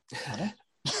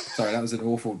 Sorry, that was an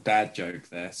awful dad joke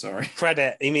there. Sorry.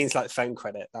 Credit. He means like phone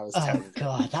credit. That was terrible. Oh,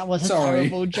 God. That was a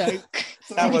terrible joke.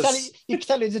 You can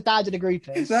tell it's a dad in a group.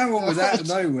 That one was out of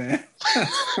nowhere.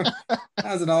 That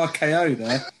was an RKO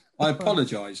there. I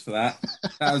apologise for that.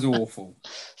 That was awful.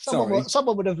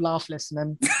 Someone would have laughed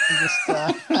listening.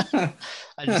 I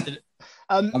just did it.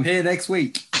 I'm here next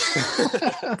week.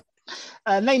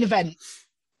 Main event: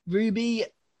 Ruby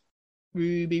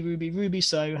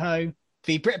Soho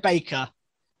v Britt Baker.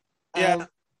 Yeah,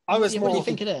 what do you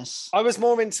think of this? I was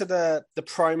more into the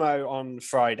promo on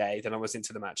Friday than I was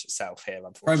into the match itself here.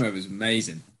 Unfortunately, promo was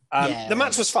amazing. The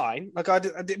match was fine. Like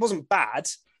it wasn't bad.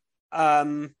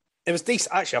 It was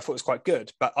decent. Actually, I thought it was quite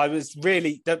good. But I was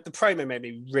really the promo made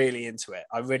me really into it.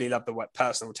 I really loved the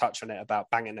personal touch on it about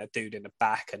banging a dude in the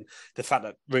back and the fact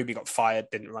that Ruby got fired,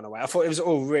 didn't run away. I thought it was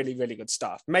all really, really good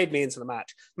stuff. Made me into the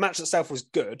match. The match itself was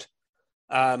good.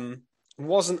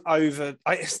 Wasn't over.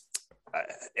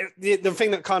 The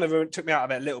thing that kind of took me out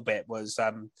of it a little bit was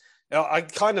I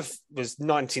kind of was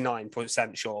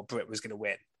 99% sure Britt was going to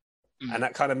win. And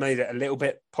that kind of made it a little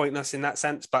bit pointless in that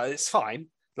sense, but it's fine.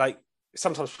 Like,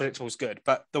 sometimes predictable is good,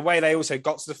 but the way they also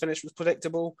got to the finish was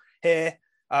predictable here,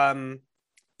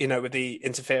 with the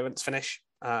interference finish.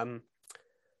 I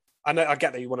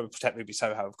get that you want to protect Ruby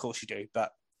Soho, of course you do,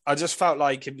 but I just felt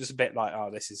like it was a bit like,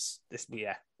 that's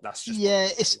just... Yeah,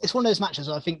 it's one of those matches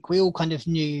where I think we all kind of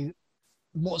knew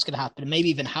what was going to happen, and maybe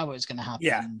even how it was going to happen.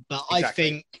 Yeah, but exactly. I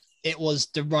think it was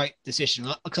the right decision,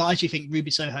 because I actually think Ruby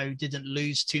Soho didn't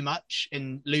lose too much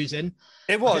in losing.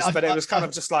 It was, but it was kind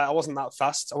of just like, I wasn't that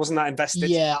fussed. I wasn't that invested.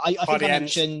 Yeah, I think I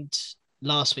mentioned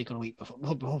last week or the week before,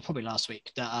 probably last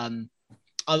week, that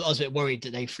I was a bit worried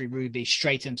that they threw Ruby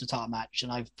straight into a title match.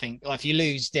 And I think, if you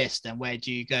lose this, then where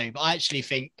do you go? But I actually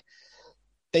think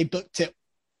they booked it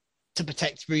to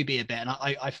protect Ruby a bit. And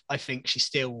I think she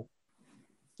still...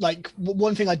 Like,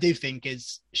 one thing I do think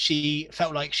is she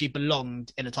felt like she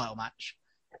belonged in a title match,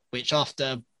 which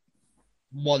after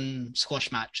one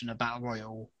squash match and a battle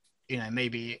royal,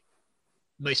 maybe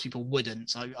most people wouldn't.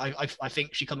 So I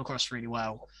think she come across really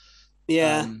well.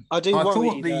 Yeah, I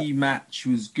thought the match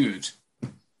was good,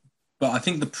 but I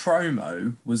think the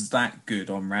promo was that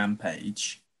good on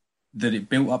Rampage that it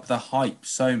built up the hype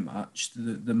so much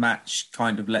that the match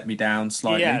kind of let me down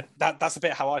slightly. Yeah, that's a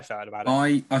bit how I felt about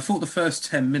it. I thought the first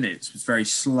 10 minutes was very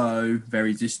slow,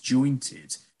 very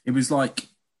disjointed. It was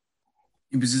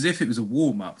as if it was a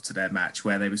warm-up to their match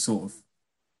where they were sort of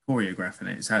choreographing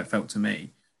it, is how it felt to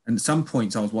me. And at some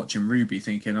points I was watching Ruby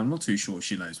thinking, I'm not too sure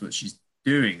she knows what she's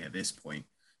doing at this point,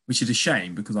 which is a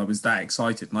shame because I was that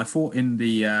excited. And I thought in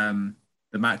the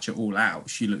match at All Out,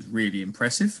 she looked really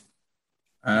impressive.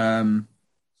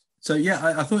 So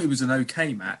yeah, I thought it was an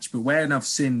okay match, but when I've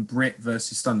seen Britt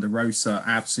versus Thunder Rosa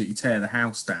absolutely tear the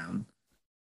house down,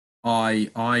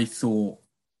 I thought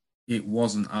it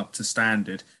wasn't up to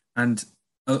standard. And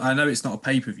I know it's not a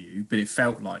pay-per-view, but it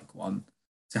felt like one.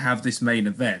 To have this main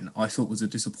event, I thought was a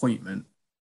disappointment.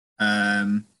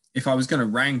 If I was going to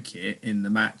rank it in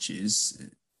the matches,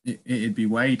 it'd be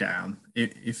way down,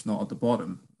 if not at the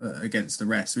bottom. Against the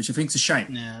rest, which I think is a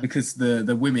shame because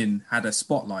the women had a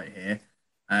spotlight here.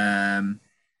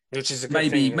 Which is a good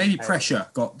maybe thing, maybe pressure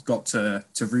got to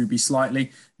Ruby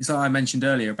slightly. It's like I mentioned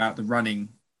earlier about the running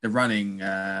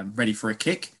ready for a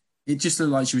kick. It just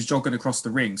looked like she was jogging across the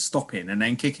ring, stopping and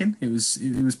then kicking. It was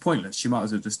pointless. She might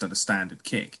as well just done a standard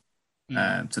kick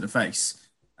to the face.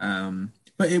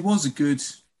 But it was a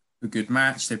good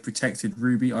match. They protected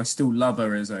Ruby. I still love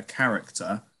her as a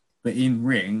character. But in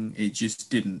ring, it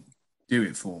just didn't do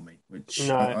it for me, which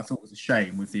I thought was a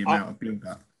shame with the amount of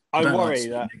build-up. I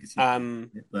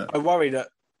worry that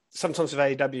sometimes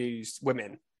with AEW's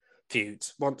women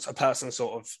feuds, once a person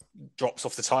sort of drops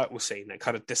off the title scene, they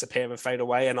kind of disappear and fade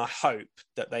away. And I hope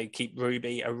that they keep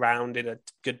Ruby around in a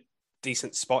good,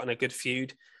 decent spot in a good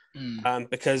feud,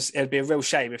 because it'd be a real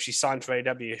shame if she signed for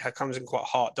AEW. Her comes in quite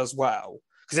hard, does well,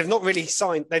 because they've not really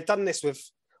signed. They've done this with.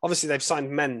 Obviously, they've signed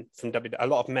a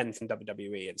lot of men from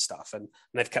WWE and stuff, and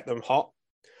they've kept them hot.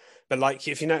 But like,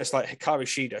 if you notice, like Hikaru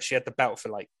Shida, she had the belt for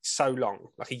like so long,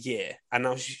 like a year, and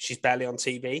now she's barely on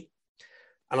TV.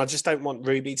 And I just don't want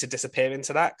Ruby to disappear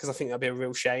into that because I think that'd be a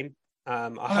real shame. I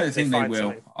don't think they will.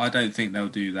 Something. I don't think they'll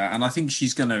do that, and I think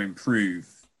she's going to improve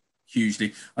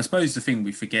hugely. I suppose the thing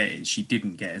we forget is she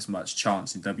didn't get as much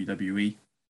chance in WWE,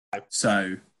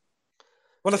 so.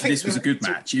 Well, I think this was a good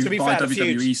match. By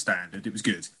WWE standard, it was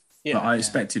good. Yeah, but I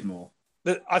expected more.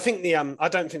 I think I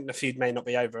don't think the feud may not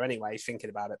be over anyway,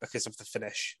 thinking about it, because of the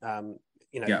finish. I'm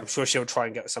sure she'll try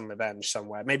and get some revenge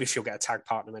somewhere. Maybe she'll get a tag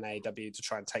partner in AEW to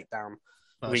try and take down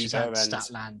Riho. She's had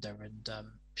Statlander and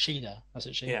Shida,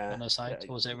 wasn't she, on her side?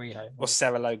 Or was it Riho? What's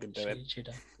Sarah Logan doing?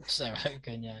 Sarah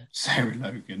Logan, yeah. Sarah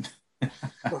Logan.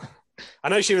 I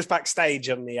know she was backstage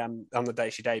on the day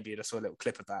she debuted. I saw a little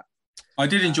clip of that. I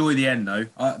did enjoy the end, though.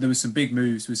 There were some big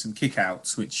moves with some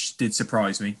kickouts, which did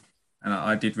surprise me. and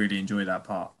I did really enjoy that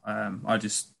part. I thought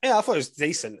it was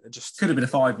decent. It just could have been a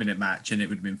 5-minute match, and it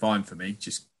would have been fine for me.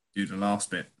 Just do the last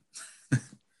bit.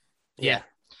 Yeah.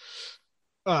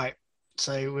 All right,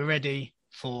 so we're ready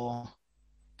for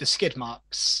the skid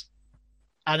marks,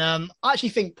 and I actually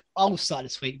think I'll start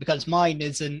this week because mine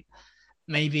isn't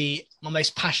maybe my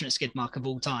most passionate skid mark of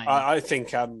all time. I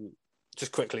think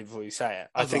just quickly before you say it,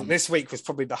 I think this week was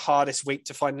probably the hardest week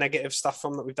to find negative stuff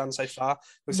from that we've done so far.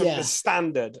 It was the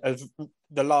standard of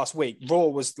the last week. Raw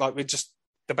was like, we just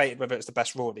debated whether it's the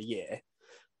best Raw of the year.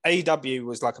 AEW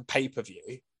was like a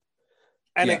pay-per-view.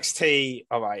 NXT,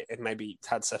 all right, it maybe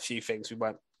had a few things we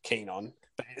weren't keen on,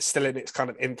 but it's still in its kind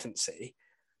of infancy.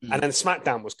 And then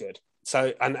SmackDown was good.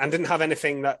 So, and didn't have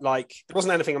anything that, like, it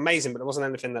wasn't anything amazing, but it wasn't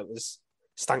anything that was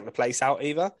stank the place out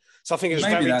either. So I think it was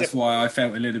maybe that's why I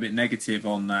felt a little bit negative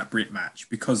on that Brit match,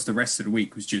 because the rest of the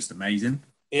week was just amazing.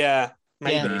 Yeah,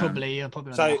 maybe. Yeah,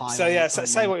 probably. So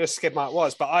say what your skid mark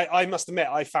was, but I must admit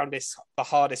I found this the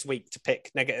hardest week to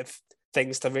pick negative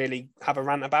things to really have a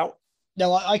rant about.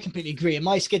 No, I completely agree. And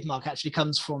my skid mark actually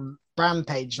comes from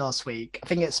Rampage last week. I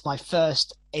think it's my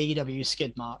first AEW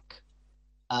skid mark.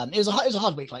 It was a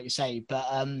hard week, like you say, but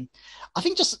I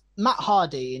think just Matt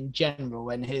Hardy in general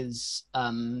and his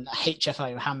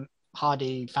HFO,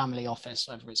 Hardy Family Office,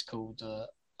 whatever it's called,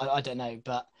 I don't know.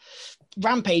 But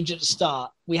Rampage at the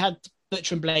start, we had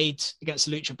Butcher and Blade against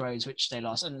the Lucha Bros, which they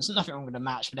lost, and there's nothing wrong with the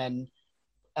match. But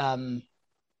then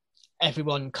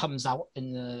everyone comes out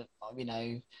in the,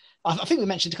 I think we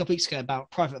mentioned a couple weeks ago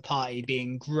about Private Party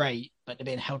being great, but they're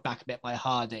being held back a bit by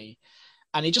Hardy,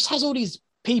 and he just has all these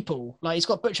people. Like, he's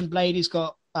got Butcher and Blade, he's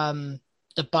got the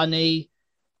Bunny,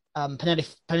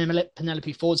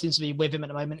 Penelope Ford seems to be with him at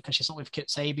the moment because she's not with Kip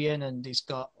Sabian, and he's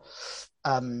got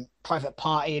Private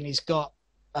Party, and he's got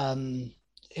who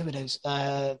are those?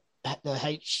 The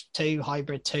H2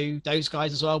 Hybrid 2, those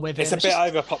guys as well with him. It's a bit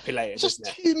overpopulated, it's just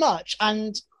isn't it? too much,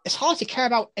 and it's hard to care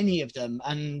about any of them,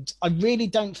 and I really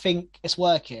don't think it's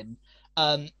working.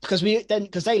 Because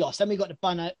they lost. Then we got the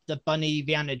Bunny,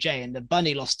 Vianna J, and the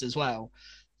Bunny lost as well.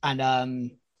 And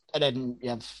then you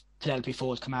have Penelope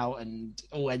Ford come out, and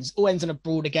all ends in a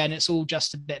brawl again. It's all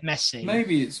just a bit messy.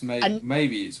 Maybe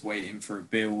it's waiting for a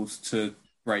build to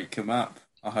break them up.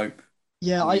 I hope.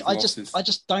 Yeah, I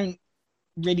just don't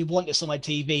really want this on my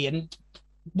TV. And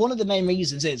one of the main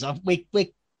reasons is we're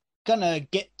gonna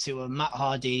get to a Matt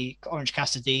Hardy, Orange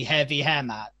Cassidy heavy hair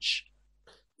match.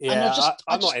 Yeah,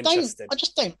 I'm not interested. I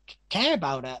just don't care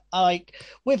about it. Like,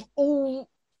 with all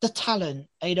the talent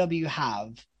AEW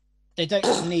have, they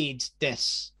don't need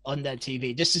this on their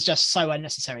TV. This is just so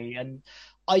unnecessary. And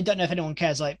I don't know if anyone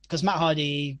cares, like, because Matt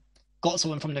Hardy got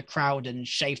someone from the crowd and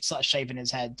started shaving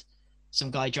his head. Some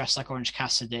guy dressed like Orange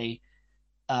Cassidy.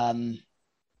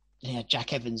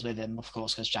 Jack Evans with him, of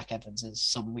course, because Jack Evans is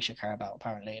someone we should care about,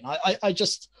 apparently. And I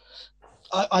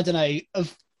don't know.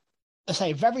 I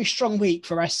say, very strong week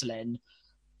for wrestling,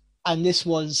 and this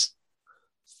was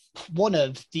one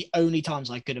of the only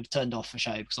times I could have turned off a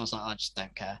show because I was like, I just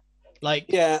don't care. Like,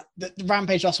 yeah, the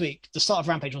Rampage last week, the start of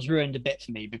Rampage was ruined a bit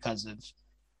for me because of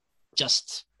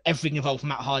just everything involved with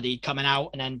Matt Hardy coming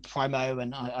out and then promo,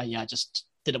 and I just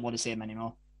didn't want to see him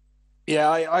anymore. Yeah,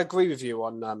 I agree with you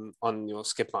on your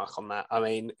skid mark on that. I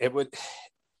mean, it wouldn't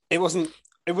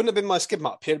have been my skid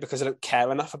mark purely because I don't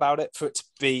care enough about it for it to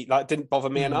be like, it didn't bother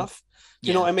me enough. Do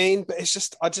you know what I mean? But it's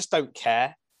just, I just don't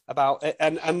care about it.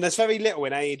 And there's very little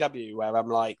in AEW where I'm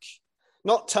like,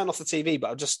 not turn off the TV,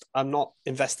 but I'm not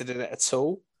invested in it at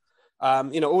all.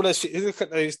 All those, look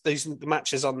at those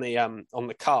matches on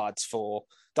the cards for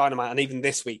Dynamite and even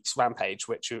this week's Rampage,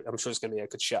 which I'm sure is going to be a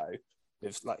good show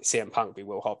with like CM Punk be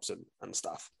Will Hobbs and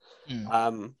stuff.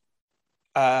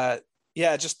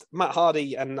 Just Matt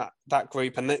Hardy and that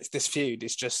group and this feud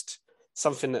is just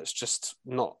something that's just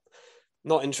not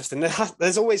interesting.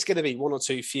 There's always going to be one or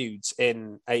two feuds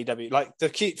in AEW. Like the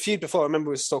feud before, I remember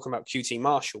we was talking about QT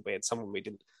Marshall being someone we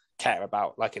didn't care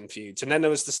about, like in feuds. And then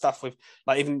there was the stuff with,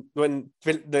 like, even when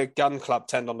the Gun Club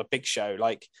turned on the Big Show,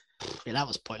 like, yeah, that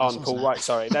was pointless. On Paul White,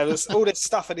 sorry. There was all this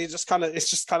stuff, and it's just kind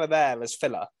of there as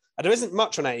filler. And there isn't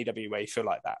much on AEW where you feel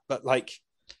like that, but like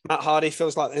Matt Hardy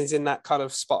feels like he's in that kind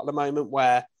of spot at the moment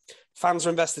where fans are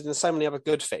invested in so many other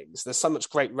good things. There's so much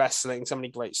great wrestling, so many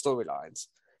great storylines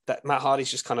that Matt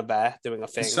Hardy's just kind of there doing a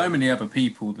thing. There's so many other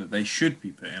people that they should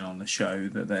be putting on the show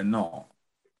that they're not.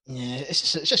 Yeah,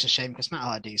 it's just a shame because Matt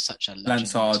Hardy is such a legend.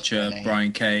 Lance Archer, really.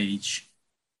 Brian Cage.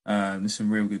 There's some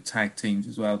real good tag teams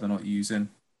as well they're not using.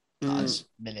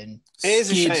 Million. It is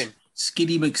a shame.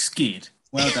 Skiddy McSkid.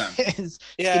 Well done.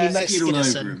 Yeah, Skid all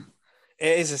over him.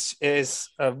 it is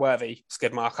a worthy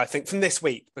skid mark, I think, from this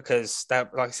week, because,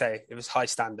 like I say, it was high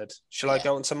standard. Shall I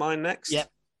go on to mine next? Yep.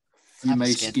 You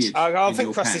may skid. I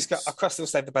think Krusty will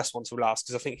save the best one till last,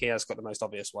 because I think he has got the most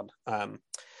obvious one.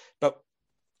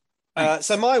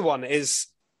 So my one is,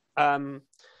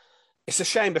 it's a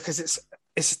shame because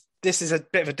this is a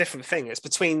bit of a different thing. It's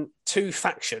between two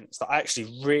factions that I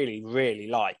actually really, really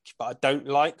like, but I don't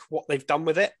like what they've done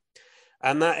with it.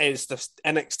 And that is the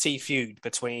NXT feud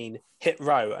between Hit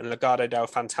Row and Legado del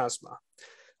Fantasma.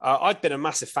 I've been a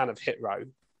massive fan of Hit Row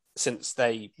since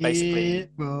they basically...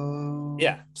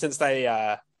 since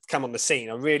they come on the scene.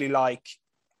 I really like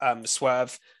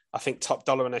Swerve. I think Top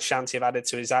Dollar and Ashanti have added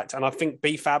to his act. And I think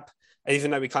B-Fab, even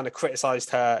though we kind of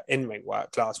criticised her in-ring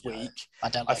work last week,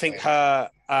 I think her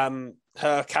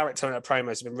character and her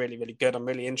promos have been really, really good. I'm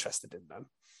really interested in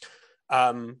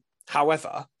them.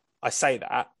 However, I say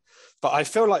that, but I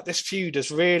feel like this feud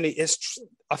is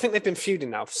I think they've been feuding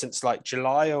now since like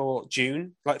July or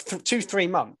June, like 2-3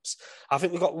 months. I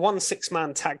think we've got one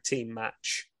 6-man tag team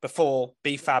match before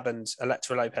B-Fab and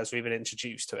Elektra Lopez were even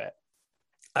introduced to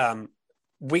it.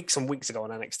 Weeks and weeks ago on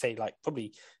NXT, like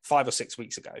probably 5 or 6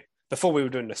 weeks ago, before we were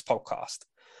doing this podcast.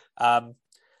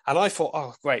 And I thought,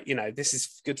 oh, great, this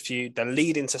is good feud. They're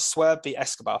leading to Swerve v.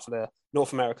 Escobar for the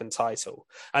North American title.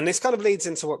 And this kind of leads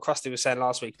into what Krusty was saying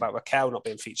last week about Raquel not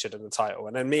being featured in the title.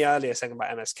 And then me earlier saying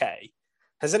about MSK.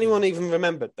 Has anyone even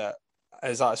remembered that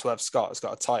Isaiah Swerve Scott has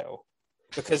got a title?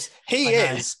 Because he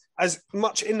is as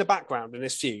much in the background in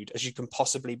this feud as you can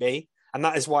possibly be. And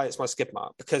that is why it's my skip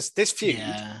mark, because this feud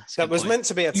that was meant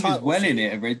to be a title feud. He was feud, in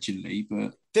it originally,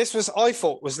 but I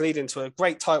thought was leading to a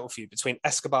great title feud between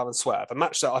Escobar and Swerve, a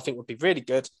match that I think would be really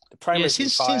good. The promos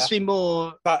seems to be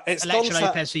more, but it's Elektra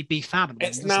Lopez v. B-Fab.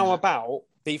 It's now about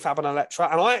B-Fab and Elektra,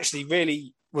 and I actually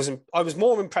really I was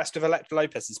more impressed with Elektra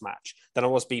Lopez's match than I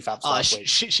was B-Fab's last week.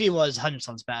 She was 100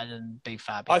 times better than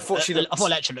B-Fab. I thought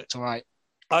Elektra looked all right.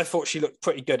 I thought she looked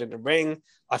pretty good in the ring.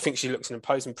 I think she looks an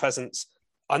imposing presence.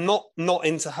 I'm not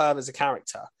into her as a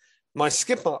character. My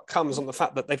skip mark comes on the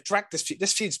fact that they've dragged this feud.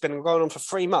 This feud's been going on for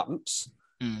 3 months,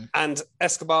 and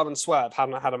Escobar and Swerve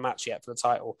haven't had a match yet for the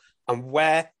title. And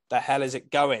where the hell is it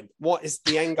going? What is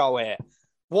the end goal here?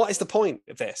 What is the point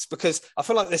of this? Because I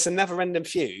feel like this is a never-ending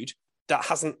feud that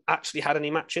hasn't actually had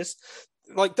any matches.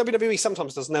 Like WWE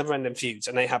sometimes does never-ending feuds,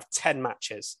 and they have 10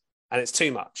 matches, and it's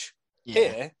too much. Yeah.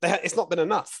 Here, it's not been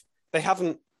enough. They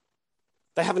haven't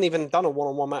even done a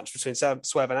one-on-one match between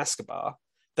Swerve and Escobar.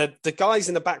 The guys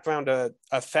in the background are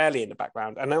fairly in the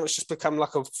background, and now it's just become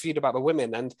like a feud about the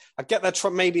women. And I get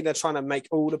maybe they're trying to make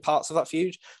all the parts of that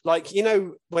feud, like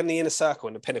when the Inner Circle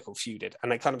and the Pinnacle feuded,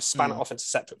 and they kind of span it off into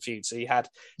separate feuds. So you had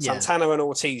Santana and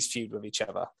Ortiz feud with each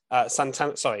other.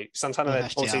 Santana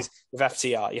and Ortiz with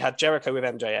FTR. You had Jericho with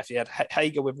MJF. You had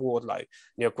Hager with Wardlow.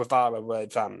 Guevara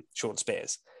with Sean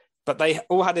Spears. But they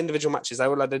all had individual matches. They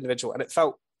all had individual, and it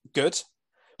felt good.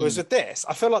 Whereas with this,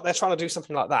 I feel like they're trying to do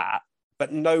something like that,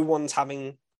 but no one's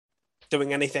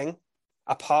doing anything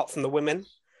apart from the women.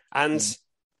 And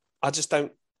I just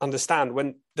don't understand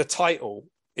when the title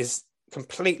is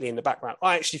completely in the background.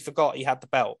 I actually forgot he had the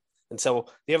belt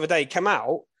until the other day. He came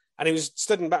out and he was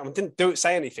stood in the background, didn't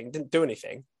do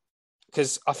anything.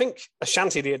 Because I think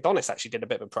Ashanti the Adonis actually did a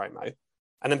bit of a promo,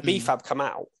 and then B-Fab come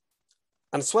out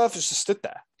and Swerve just stood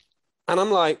there. And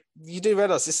I'm like, you do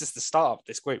realize this is the start of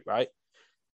this group, right?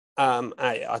 I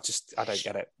don't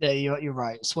get it. Yeah, you're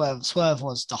right. Swerve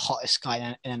was the hottest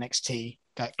guy in NXT.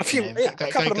 A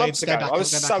couple of months ago, I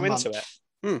was so into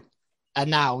it.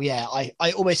 And now,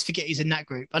 I always forget he's in that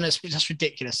group. I know it's just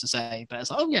ridiculous to say, but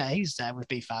it's like, oh yeah, he's there with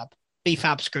B-Fab.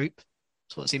 B-Fab's group.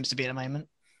 That's what it seems to be at the moment.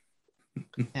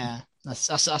 Yeah,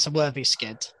 that's a worthy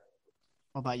skid.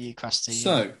 What about you, Krusty?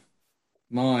 So,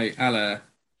 my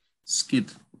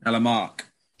skid mark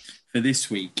for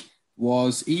this week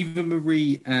was Eva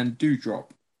Marie and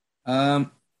Doudrop. I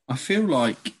feel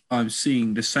like I'm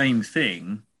seeing the same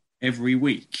thing every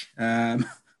week. I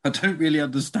don't really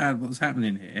understand what's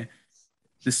happening here.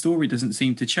 The story doesn't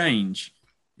seem to change.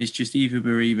 It's just Eva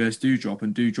Marie versus Doudrop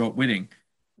and Doudrop winning.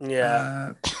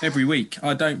 Yeah. Every week.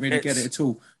 I don't really get it at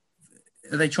all.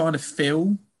 Are they trying to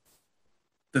fill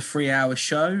the 3-hour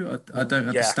show? I don't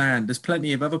understand. There's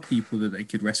plenty of other people that they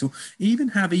could wrestle. Even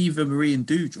have Eva Marie and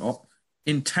Doudrop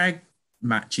in tag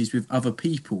matches with other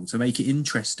people to make it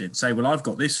interesting. Say, well, I've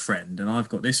got this friend and I've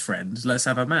got this friend. Let's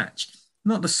have a match.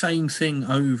 Not the same thing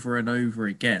over and over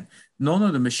again. None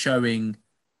of them are showing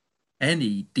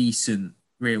any decent,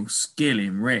 real skill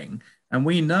in ring. And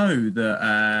we know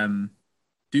that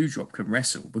Doudrop can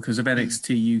wrestle because of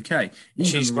NXT UK.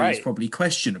 She's great. It's probably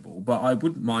questionable, but I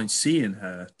wouldn't mind seeing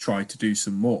her try to do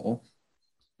some more.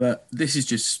 But this is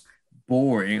just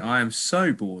boring. I am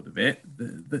so bored of it.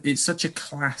 It's such a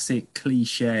classic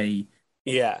cliche.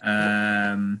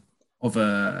 Of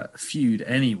a feud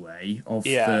anyway.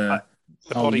 The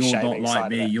body you're not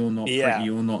like me. You're not pretty.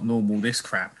 You're not normal. This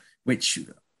crap, which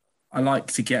I like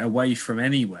to get away from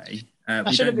anyway.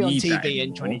 That shouldn't be on TV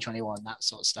in 2021. That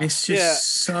sort of stuff. It's just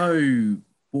so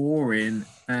boring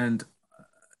and.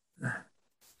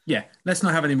 Let's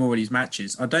not have any more of these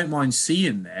matches. I don't mind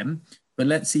seeing them, but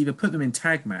let's either put them in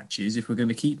tag matches if we're going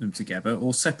to keep them together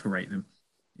or separate them.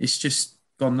 It's just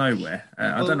gone nowhere.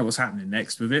 I don't know what's happening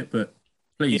next with it, but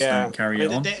please don't carry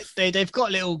it on. They've got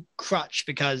a little crutch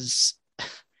because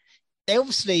they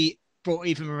obviously brought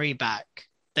Eva Marie back.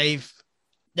 They're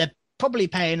probably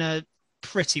paying her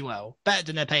pretty well, better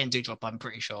than they're paying Doudrop, I'm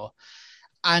pretty sure.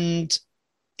 And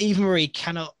Eva Marie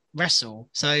cannot wrestle,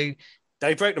 so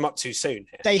they broke them up too soon.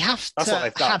 They have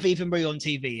to have Eva Marie on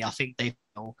TV, I think they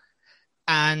will.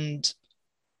 And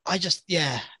I just,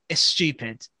 it's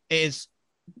stupid. It is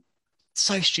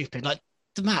so stupid. Like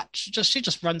the match, she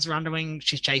just runs around the ring,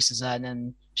 she chases her, and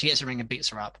then she gets a ring and beats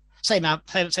her up. Same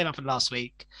happened last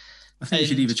week. I think you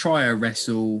should either try her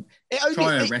wrestling,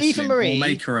 or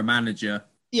make her a manager.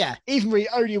 Yeah, Eva Marie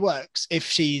only works if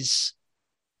she's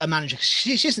a manager.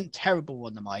 She isn't terrible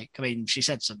on the mic. I mean, she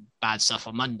said some bad stuff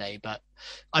on Monday, but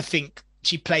I think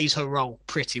she plays her role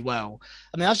pretty well.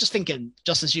 I mean, I was just thinking,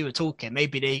 just as you were talking,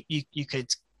 maybe you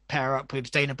could pair her up with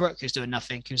Dana Brooke, who's doing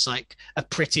nothing, who's like a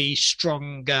pretty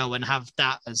strong girl, and have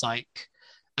that as like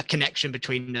a connection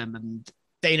between them. And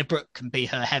Dana Brooke can be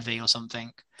her heavy or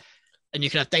something. And you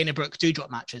could have Dana Brooke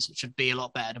Doudrop matches, which would be a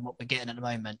lot better than what we're getting at the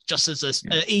moment. Just as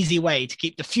an easy way to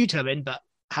keep the feud going, but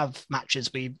have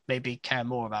matches we maybe care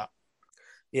more about.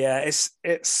 Yeah,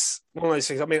 it's one of those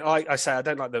things. I mean, I say I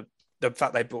don't like the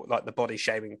fact they brought like the body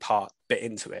shaming part bit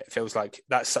into it. It feels like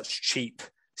that's such cheap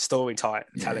storytelling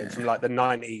from like the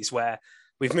 90s, where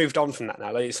we've moved on from that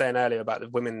now. Like you were saying earlier about the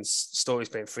women's stories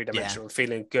being three-dimensional and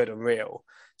feeling good and real.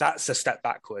 That's a step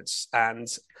backwards. And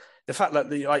the fact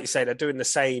that, like you say, they're doing the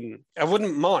same, I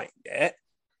wouldn't mind it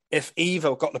if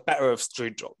Eva got the better of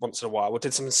Doudrop once in a while or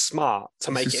did something smart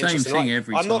to make it interesting. Same thing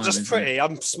every time. I'm not just pretty,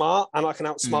 I'm smart and I can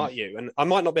outsmart you. And I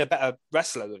might not be a better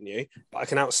wrestler than you, but I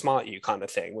can outsmart you kind of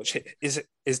thing, which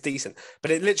is decent.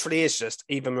 But it literally is just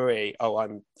Eva Marie,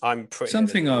 I'm pretty.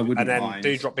 Something I wouldn't mind. And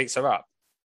then Doudrop beats her up.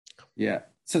 Yeah.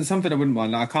 So something I wouldn't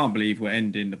mind. I can't believe we're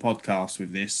ending the podcast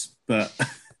with this, but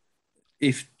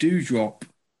if Doudrop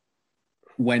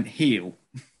went heel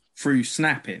through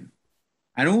snapping,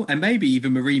 and maybe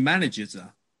even Marie manages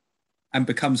her and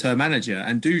becomes her manager,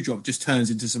 and Doudrop just turns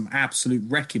into some absolute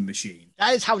wrecking machine.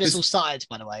 That is how this all started,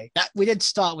 by the way. That we did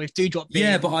start with Doudrop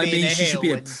being but I mean, she should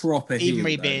be a proper heel. Even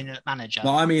Marie being a manager.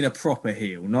 But I mean, a proper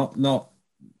heel, not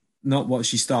what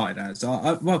she started as.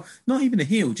 Well, not even a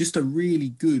heel, just a really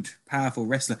good, powerful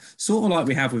wrestler, sort of like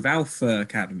we have with Alpha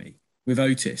Academy with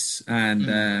Otis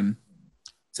and.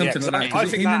 Something like that. I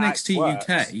think in NXT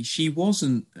UK, she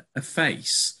wasn't a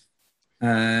face.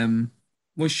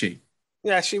 Was she?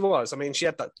 Yeah, she was. I mean, she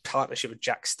had that partnership with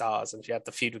Jack Stars, and she had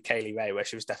the feud with Kaylee Ray, where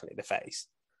she was definitely the face.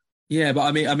 Yeah, but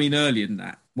I mean, earlier than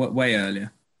that. Way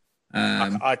earlier.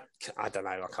 I don't know.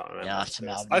 I can't remember.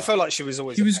 Yeah, I feel like she was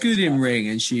always. She was good in ring,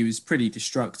 and she was pretty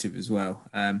destructive as well.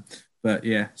 But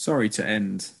yeah, sorry to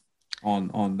end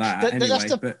on that.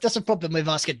 That's a problem with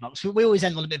our skid marks. We always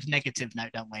end on a bit of a negative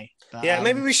note, don't we? But,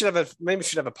 maybe we should have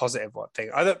a positive thing.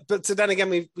 But then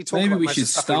again, we talk. Maybe about we should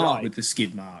start with the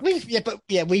skid mark.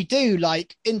 We do,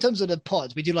 like, in terms of the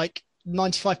pods, we do like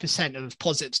 95% of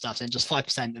positive stuff and just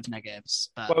 5% of negatives.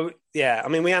 But, well, yeah, I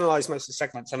mean, we analysed most of the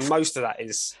segments, and most of that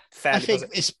is fairly. I think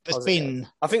it's been.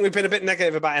 I think we've been a bit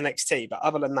negative about NXT, but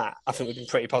other than that, I think we've been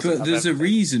pretty positive. But there's a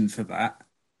reason for that.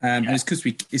 And it's because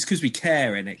we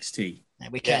care, NXT. Yeah,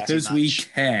 we care because we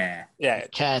care. Yeah,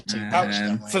 care too much.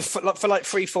 For like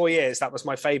 3-4 years, that was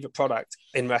my favourite product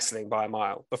in wrestling by a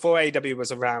mile. Before AEW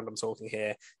was around, I'm talking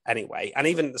here anyway, and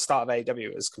even at the start of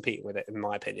AEW, was competing with it, in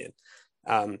my opinion.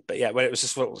 But yeah, when it was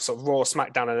just sort of Raw,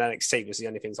 SmackDown, and NXT was the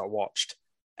only things I watched.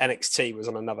 NXT was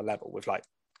on another level with like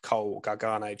Cole,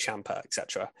 Gargano, Ciampa,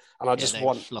 etc. And I just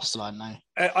lost the line now.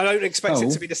 I don't expect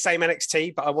it to be the same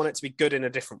NXT, but I want it to be good in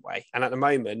a different way. And at the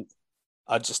moment,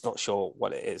 I'm just not sure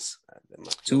what it is.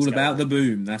 It's all about the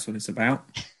boom. That's what it's about.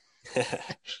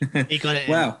 You got it.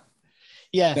 Well,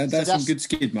 yeah, that's some good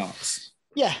skid marks.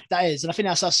 Yeah, that is. And I think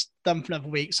that's us done for another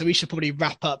week. So we should probably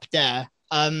wrap up there.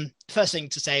 First thing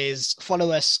to say is follow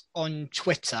us on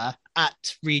Twitter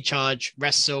at Recharge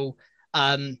Wrestle.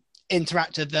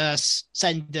 Interact with us,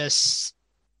 send us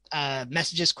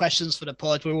messages, questions for the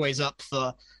pod. We're always up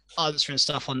for answering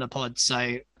stuff on the pod,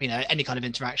 so any kind of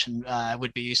interaction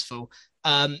would be useful.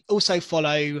 Also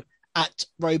follow at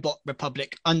Robot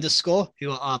Republic _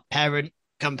 who are our parent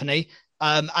company.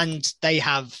 And they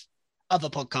have other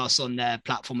podcasts on their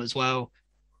platform as well.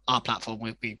 Our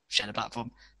platform, we share the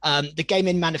platform. The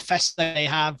Gaming Manifesto they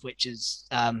have, which is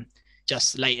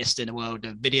just latest in the world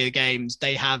of video games.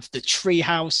 They have the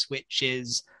Treehouse, which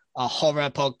is a horror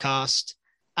podcast,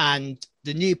 and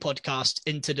the new podcast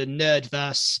Into the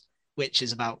Nerdverse, which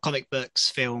is about comic books,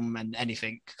 film, and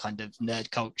anything kind of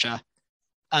nerd culture.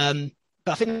 But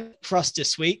I think for us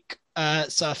this week,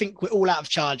 so I think we're all out of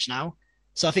charge now.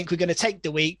 So I think we're going to take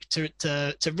the week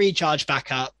to recharge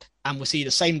back up, and we'll see you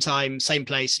the same time, same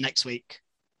place next week.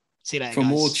 See you later, for guys.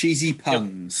 more cheesy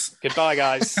puns. Goodbye,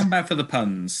 guys. Come back for the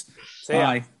puns. See ya.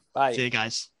 Bye. Bye. See you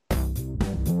guys.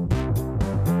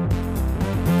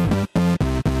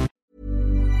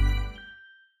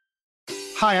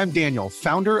 Hi, I'm Daniel,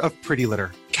 founder of Pretty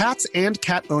Litter. Cats and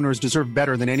cat owners deserve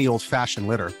better than any old-fashioned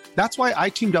litter. That's why I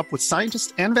teamed up with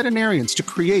scientists and veterinarians to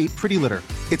create Pretty Litter.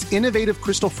 Its innovative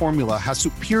crystal formula has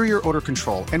superior odor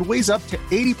control and weighs up to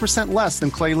 80% less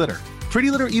than clay litter.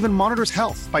 Pretty Litter even monitors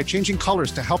health by changing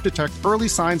colors to help detect early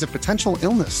signs of potential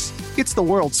illness. It's the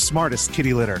world's smartest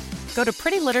kitty litter. Go to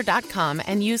prettylitter.com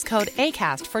and use code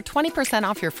ACAST for 20%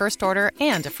 off your first order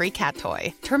and a free cat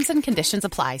toy. Terms and conditions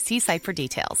apply. See site for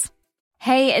details.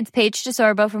 Hey, it's Paige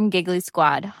DeSorbo from Giggly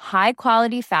Squad. High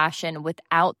quality fashion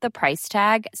without the price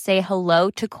tag. Say hello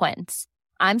to Quince.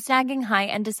 I'm snagging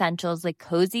high-end essentials like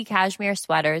cozy cashmere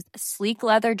sweaters, sleek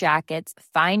leather jackets,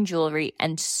 fine jewelry,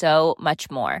 and so much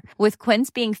more. With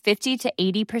Quince being 50 to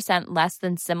 80% less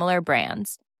than similar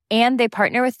brands. And they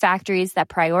partner with factories that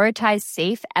prioritize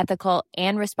safe, ethical,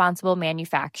 and responsible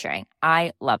manufacturing.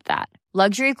 I love that.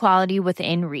 Luxury quality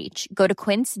within reach. Go to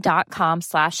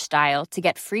quince.com/style to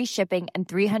get free shipping and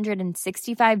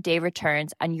 365-day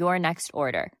returns on your next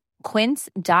order.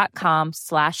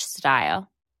 Quince.com/style.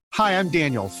 Hi, I'm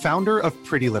Daniel, founder of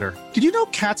Pretty Litter. Did you know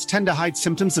cats tend to hide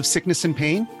symptoms of sickness and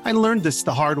pain? I learned this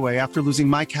the hard way after losing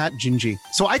my cat, Gingy.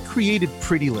 So I created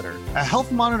Pretty Litter, a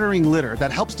health monitoring litter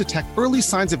that helps detect early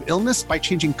signs of illness by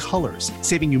changing colors,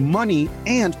 saving you money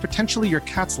and potentially your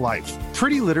cat's life.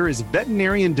 Pretty Litter is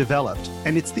veterinarian developed,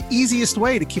 and it's the easiest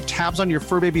way to keep tabs on your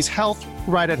fur baby's health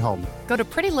right at home. Go to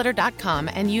prettylitter.com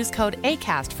and use code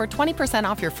ACAST for 20%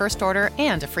 off your first order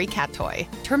and a free cat toy.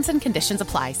 Terms and conditions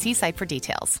apply. See site for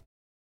details.